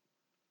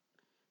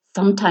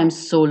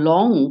 Sometimes so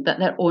long that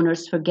their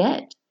owners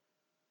forget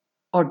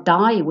or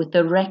die with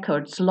their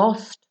records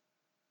lost.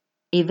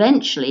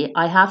 Eventually,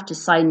 I have to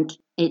sign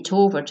it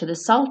over to the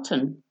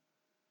Sultan.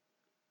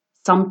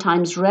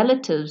 Sometimes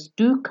relatives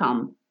do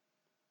come.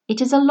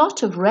 It is a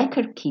lot of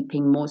record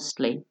keeping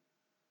mostly.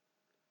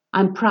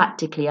 I'm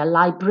practically a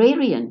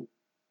librarian.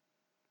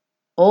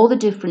 All the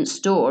different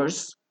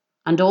stores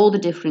and all the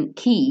different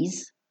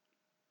keys.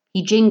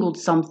 He jingled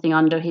something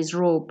under his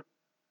robe.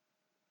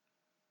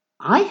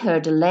 I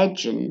heard a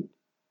legend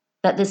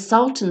that the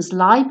Sultan's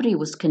library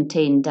was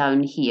contained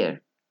down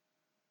here.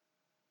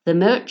 The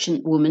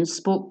merchant woman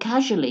spoke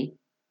casually,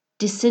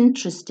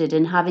 disinterested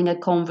in having a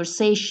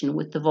conversation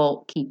with the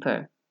vault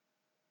keeper.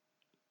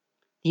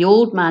 The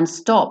old man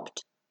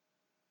stopped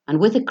and,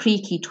 with a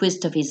creaky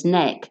twist of his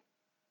neck,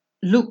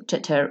 looked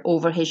at her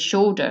over his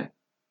shoulder.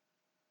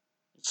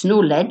 It's no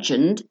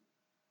legend.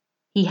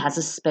 He has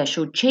a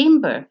special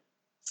chamber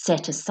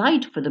set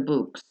aside for the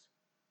books,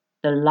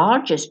 the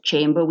largest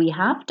chamber we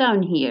have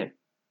down here.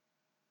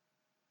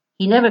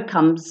 He never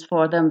comes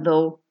for them,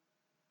 though.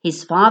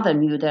 His father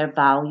knew their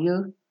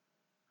value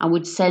and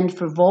would send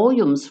for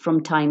volumes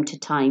from time to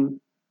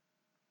time.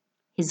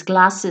 His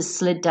glasses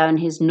slid down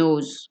his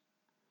nose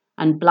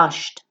and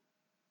blushed.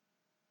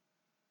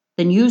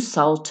 The new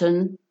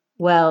Sultan,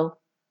 well,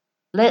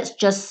 let's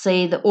just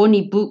say the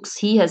only books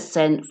he has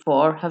sent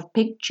for have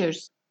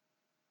pictures.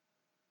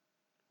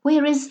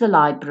 Where is the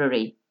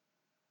library?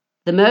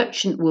 The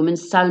merchant woman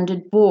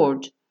sounded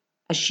bored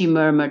as she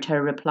murmured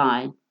her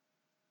reply.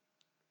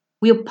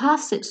 We'll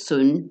pass it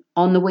soon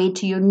on the way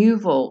to your new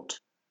vault.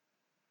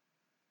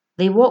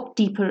 They walked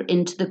deeper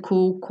into the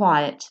cool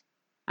quiet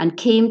and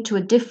came to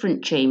a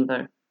different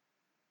chamber,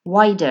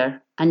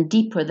 wider and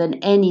deeper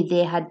than any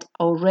they had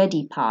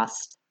already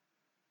passed.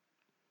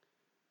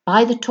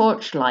 By the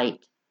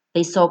torchlight,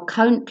 they saw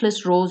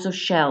countless rows of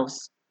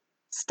shelves,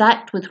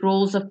 stacked with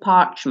rolls of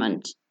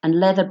parchment and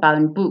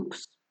leather-bound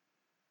books.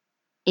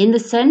 In the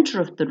centre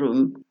of the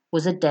room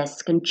was a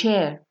desk and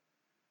chair.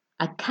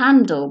 A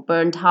candle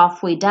burned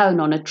halfway down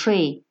on a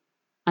tray,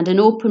 and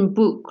an open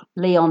book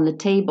lay on the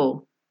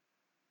table.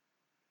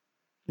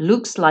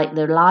 Looks like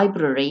the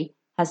library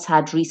has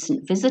had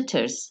recent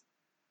visitors.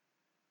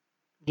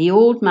 The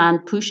old man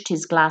pushed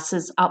his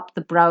glasses up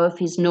the brow of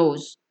his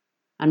nose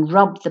and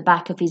rubbed the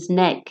back of his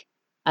neck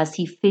as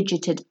he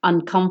fidgeted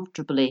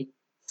uncomfortably,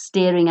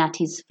 staring at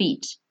his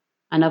feet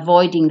and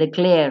avoiding the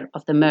glare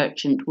of the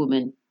merchant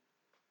woman.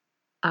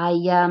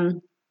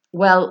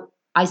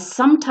 I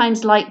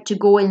sometimes like to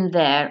go in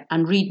there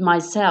and read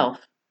myself.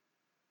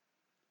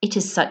 It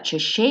is such a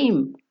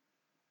shame.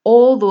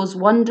 All those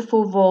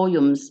wonderful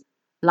volumes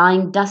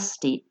lying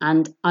dusty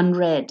and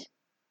unread.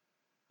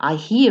 I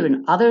hear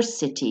in other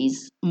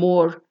cities,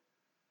 more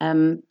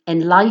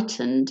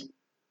enlightened,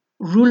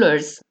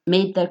 rulers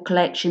made their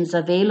collections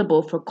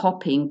available for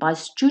copying by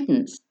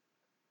students,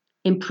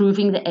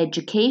 improving the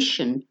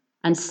education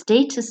and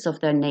status of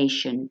their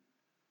nation.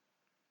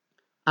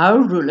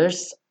 Our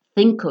rulers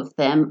think of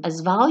them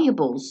as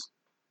valuables,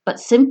 but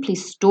simply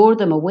store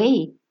them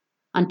away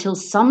until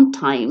some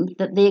time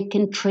that they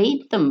can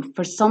trade them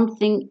for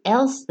something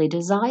else they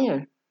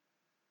desire.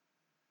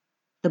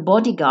 The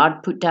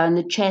bodyguard put down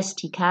the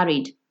chest he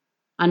carried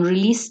and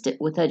released it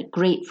with a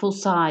grateful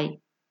sigh.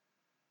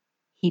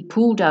 He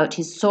pulled out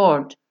his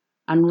sword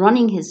and,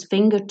 running his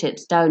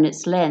fingertips down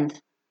its length,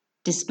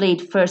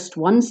 displayed first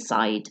one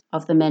side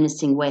of the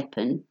menacing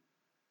weapon,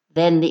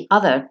 then the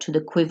other to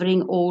the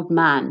quivering old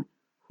man,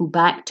 who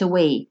backed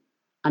away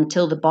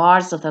until the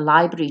bars of the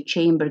library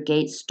chamber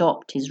gate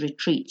stopped his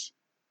retreat.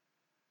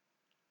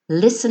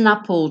 Listen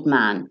up, old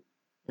man.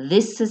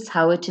 This is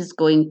how it is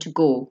going to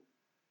go.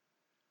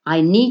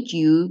 I need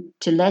you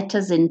to let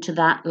us into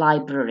that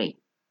library.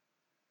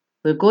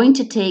 We're going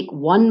to take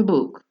one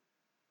book,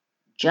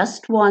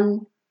 just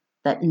one,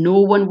 that no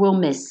one will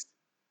miss,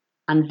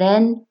 and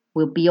then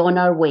we'll be on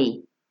our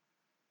way.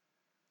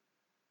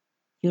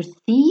 You're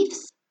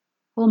thieves?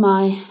 Oh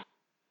my.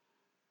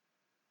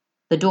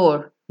 The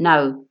door,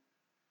 now.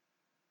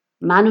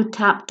 Manu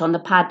tapped on the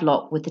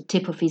padlock with the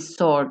tip of his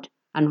sword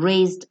and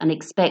raised an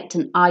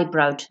expectant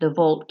eyebrow to the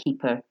vault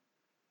keeper.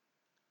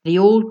 The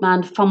old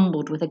man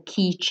fumbled with a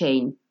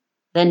keychain,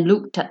 then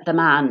looked at the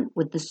man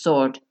with the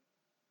sword.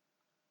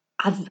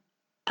 I've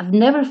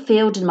never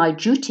failed in my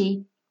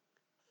duty.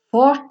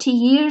 40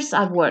 years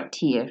I've worked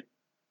here.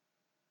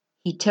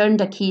 He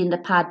turned a key in the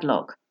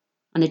padlock,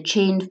 and the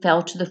chain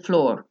fell to the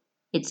floor,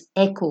 its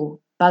echo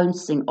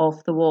bouncing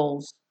off the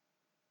walls.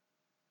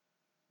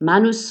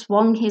 Manu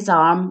swung his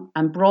arm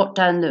and brought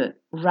down the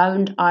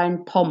round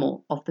iron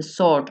pommel of the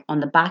sword on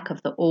the back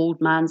of the old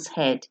man's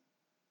head.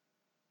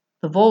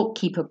 The vault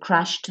keeper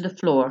crashed to the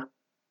floor,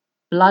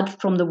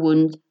 blood from the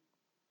wound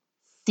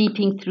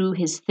seeping through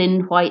his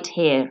thin white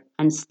hair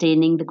and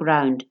staining the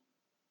ground.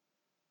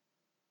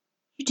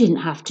 You didn't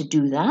have to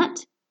do that.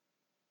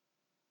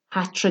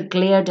 Hatra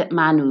glared at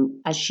Manu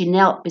as she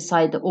knelt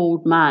beside the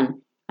old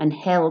man and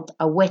held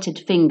a wetted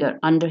finger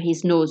under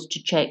his nose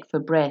to check for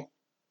breath.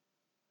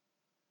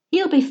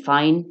 He'll be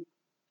fine.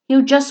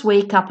 He'll just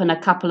wake up in a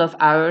couple of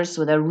hours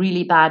with a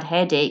really bad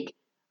headache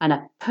and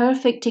a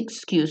perfect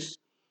excuse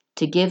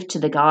to give to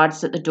the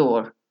guards at the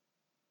door.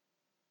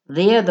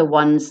 They're the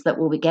ones that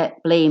will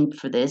get blamed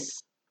for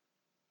this.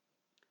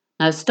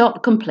 Now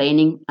stop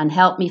complaining and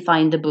help me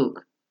find the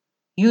book.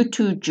 You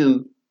too,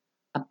 Jum.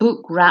 A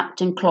book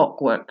wrapped in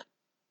clockwork.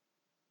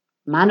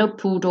 Manu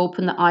pulled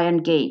open the iron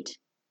gate.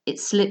 It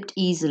slipped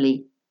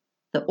easily.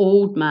 The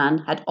old man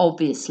had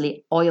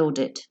obviously oiled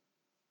it.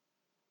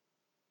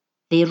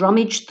 They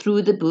rummaged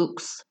through the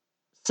books,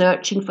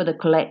 searching for the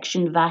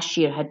collection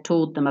Vashir had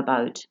told them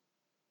about.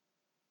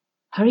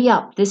 Hurry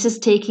up, this is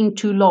taking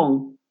too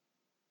long.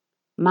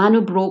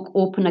 Manu broke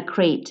open a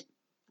crate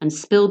and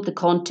spilled the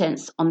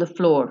contents on the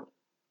floor,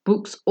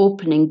 books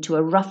opening to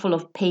a ruffle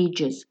of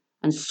pages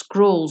and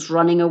scrolls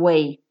running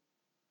away.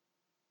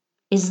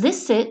 Is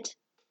this it?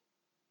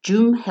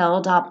 Jum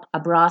held up a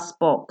brass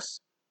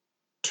box,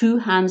 2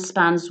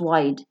 handspans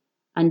wide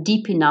and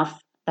deep enough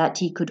that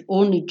he could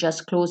only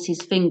just close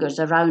his fingers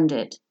around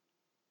it.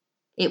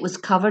 It was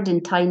covered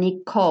in tiny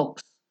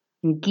cogs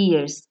and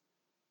gears,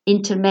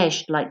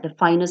 intermeshed like the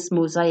finest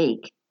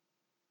mosaic.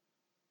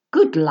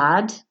 Good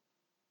lad.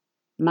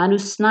 Manu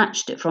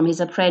snatched it from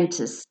his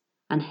apprentice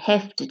and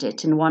hefted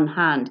it in one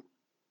hand.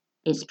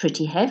 It's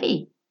pretty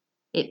heavy.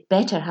 It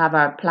better have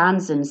our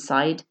plans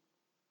inside.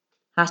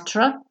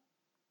 Hatra?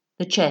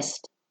 The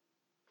chest.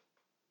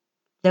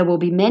 There will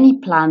be many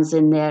plans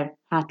in there,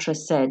 Hatra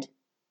said.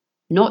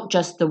 Not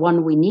just the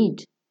one we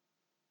need.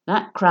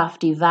 That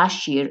crafty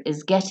Vashir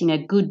is getting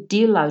a good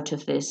deal out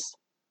of this.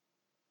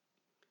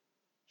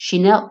 She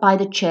knelt by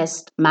the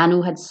chest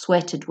Manu had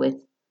sweated with,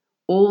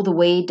 all the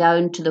way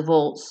down to the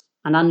vaults,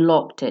 and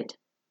unlocked it.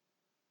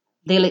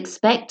 They'll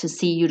expect to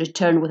see you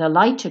return with a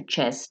lighter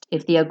chest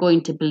if they are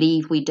going to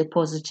believe we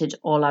deposited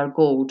all our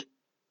gold.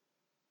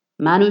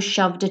 Manu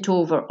shoved it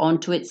over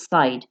onto its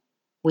side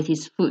with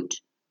his foot,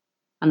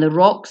 and the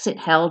rocks it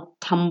held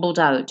tumbled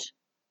out.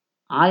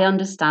 I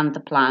understand the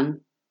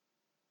plan.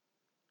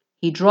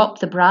 He dropped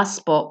the brass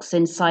box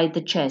inside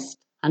the chest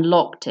and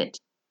locked it,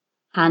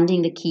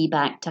 handing the key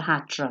back to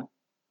Hatra.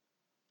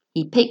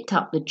 He picked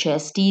up the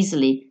chest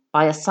easily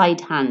by a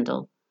side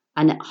handle,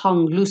 and it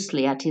hung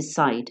loosely at his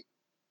side.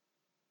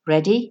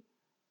 Ready?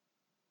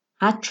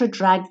 Hatra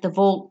dragged the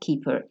vault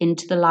keeper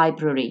into the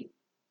library,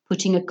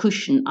 putting a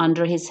cushion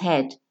under his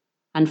head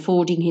and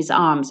folding his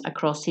arms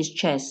across his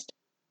chest.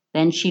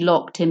 Then she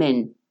locked him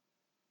in.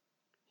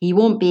 He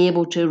won't be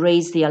able to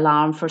raise the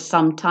alarm for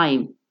some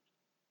time.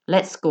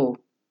 Let's go.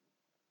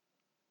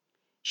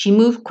 She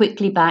moved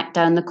quickly back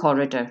down the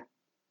corridor.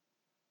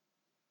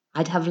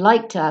 I'd have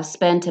liked to have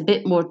spent a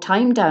bit more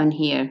time down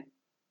here.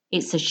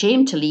 It's a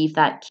shame to leave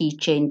that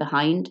keychain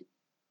behind.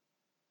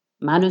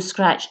 Manu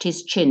scratched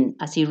his chin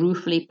as he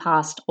ruefully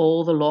passed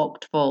all the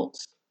locked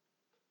vaults.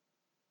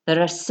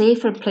 There are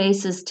safer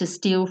places to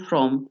steal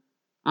from.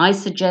 I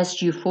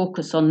suggest you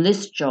focus on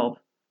this job.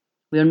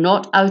 We're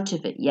not out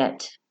of it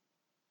yet.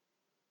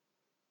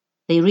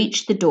 They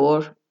reached the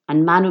door,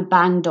 and Manu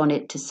banged on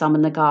it to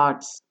summon the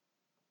guards.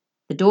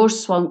 The door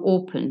swung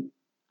open,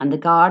 and the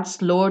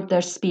guards lowered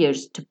their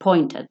spears to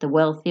point at the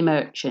wealthy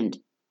merchant.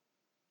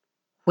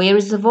 "Where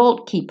is the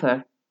vault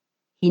keeper?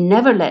 He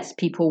never lets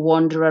people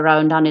wander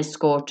around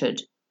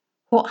unescorted.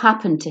 What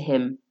happened to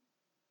him?"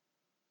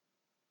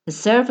 The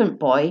servant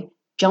boy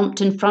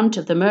jumped in front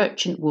of the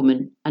merchant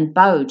woman and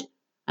bowed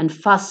and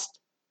fussed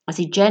as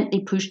he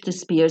gently pushed the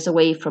spears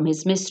away from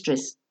his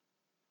mistress.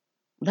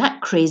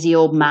 "That crazy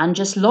old man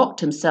just locked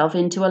himself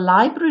into a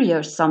library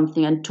or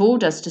something and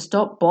told us to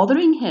stop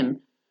bothering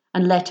him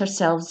and let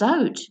ourselves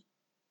out."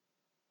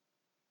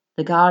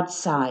 The guard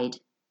sighed.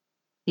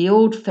 "The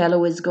old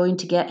fellow is going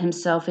to get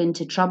himself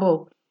into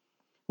trouble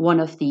one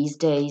of these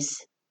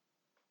days.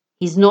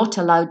 He's not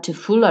allowed to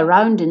fool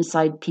around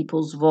inside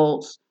people's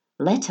vaults,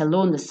 let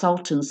alone the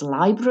Sultan's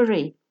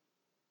library.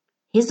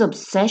 His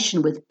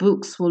obsession with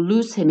books will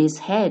lose him his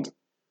head.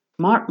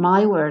 Mark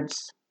my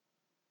words."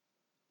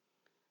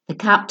 The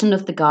captain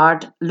of the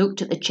guard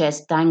looked at the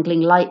chest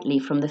dangling lightly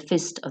from the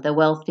fist of the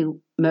wealthy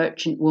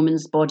merchant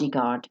woman's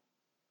bodyguard.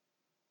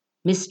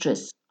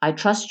 "Mistress, I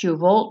trust your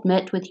vault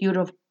met with your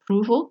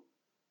approval?"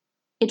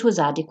 "It was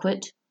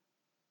adequate."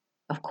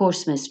 "Of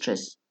course,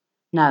 mistress.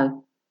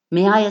 Now,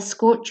 may I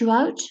escort you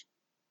out?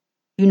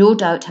 You no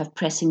doubt have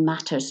pressing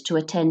matters to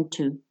attend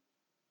to."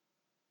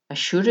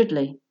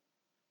 "Assuredly."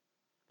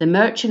 The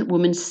merchant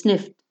woman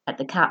sniffed at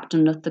the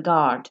captain of the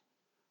guard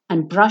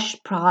and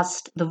brushed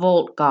past the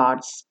vault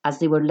guards as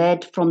they were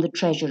led from the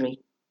treasury.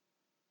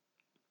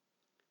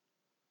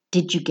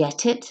 "Did you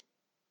get it?"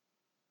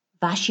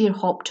 Bashir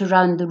hopped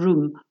around the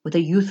room with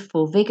a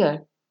youthful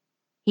vigour.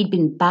 He'd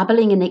been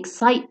babbling in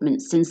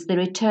excitement since they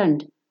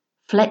returned,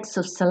 flecks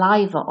of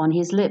saliva on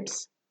his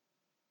lips.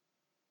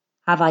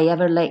 "Have I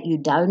ever let you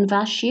down,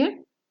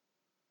 Bashir?"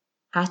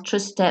 Hattra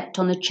stepped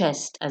on the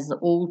chest as the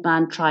old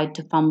man tried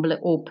to fumble it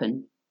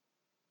open.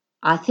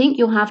 "I think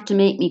you'll have to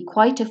make me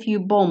quite a few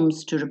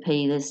bombs to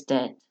repay this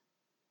debt."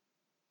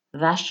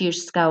 Bashir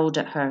scowled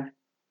at her.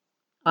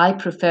 "I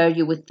prefer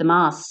you with the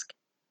mask.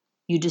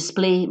 You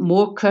display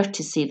more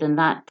courtesy than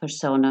that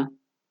persona."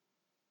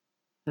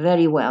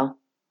 "Very well,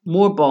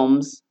 more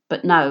bombs,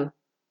 but now,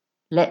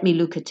 let me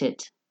look at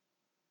it."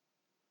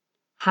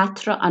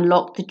 Hatra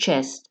unlocked the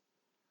chest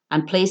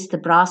and placed the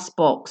brass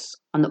box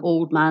on the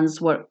old man's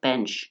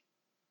workbench.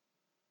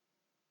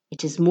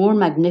 "It is more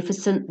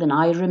magnificent than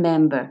I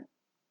remember.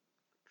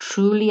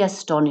 Truly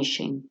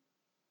astonishing."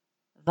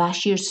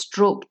 Bashir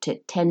stroked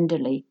it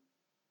tenderly.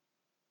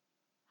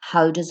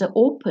 "How does it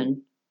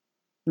open?"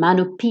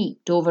 Manu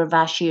peeked over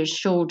Bashir's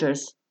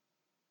shoulders.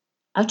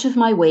 "Out of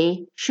my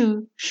way,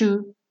 shoo,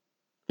 shoo.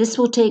 This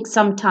will take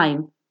some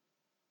time.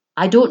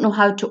 I don't know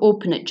how to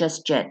open it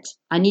just yet.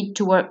 I need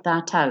to work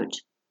that out.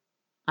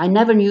 I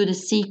never knew the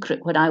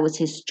secret when I was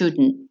his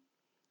student,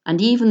 and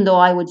even though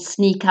I would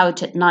sneak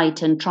out at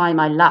night and try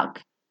my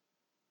luck,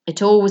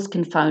 it always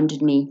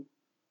confounded me.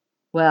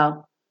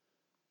 Well,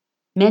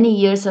 many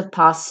years have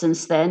passed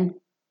since then.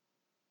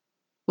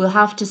 We'll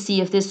have to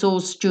see if this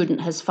old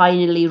student has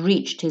finally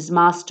reached his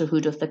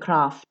masterhood of the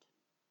craft."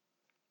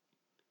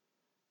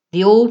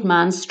 The old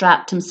man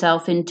strapped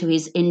himself into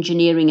his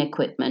engineering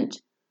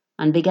equipment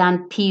and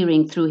began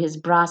peering through his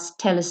brass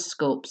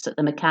telescopes at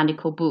the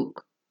mechanical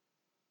book.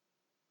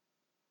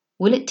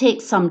 "Will it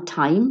take some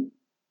time?"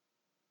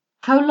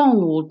 "How long,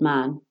 old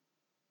man?"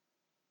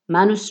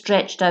 Manu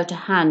stretched out a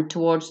hand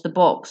towards the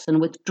box and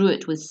withdrew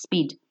it with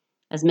speed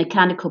as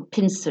mechanical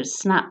pincers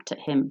snapped at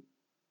him.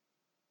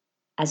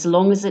 "As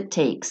long as it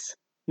takes.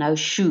 Now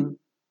shoo.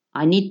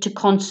 I need to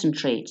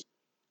concentrate,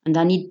 and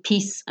I need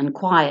peace and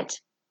quiet.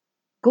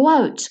 Go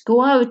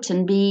out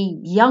and be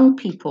young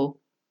people.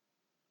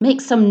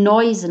 Make some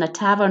noise in a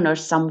tavern or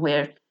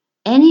somewhere,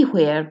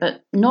 anywhere,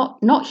 but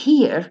not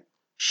here.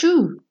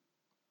 Shoo."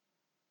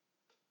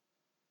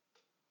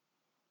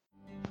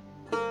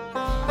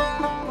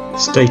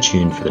 Stay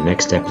tuned for the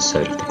next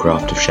episode of the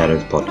Craft of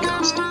Shadows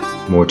podcast.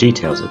 More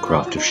details at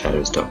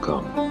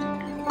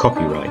craftofshadows.com.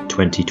 Copyright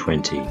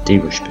 2020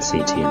 Divush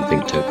Basiti and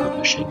Victor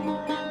Publishing.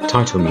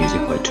 Title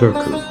music by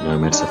Turku,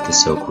 Nomads of the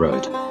Silk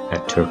Road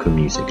at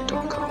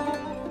turkumusic.com.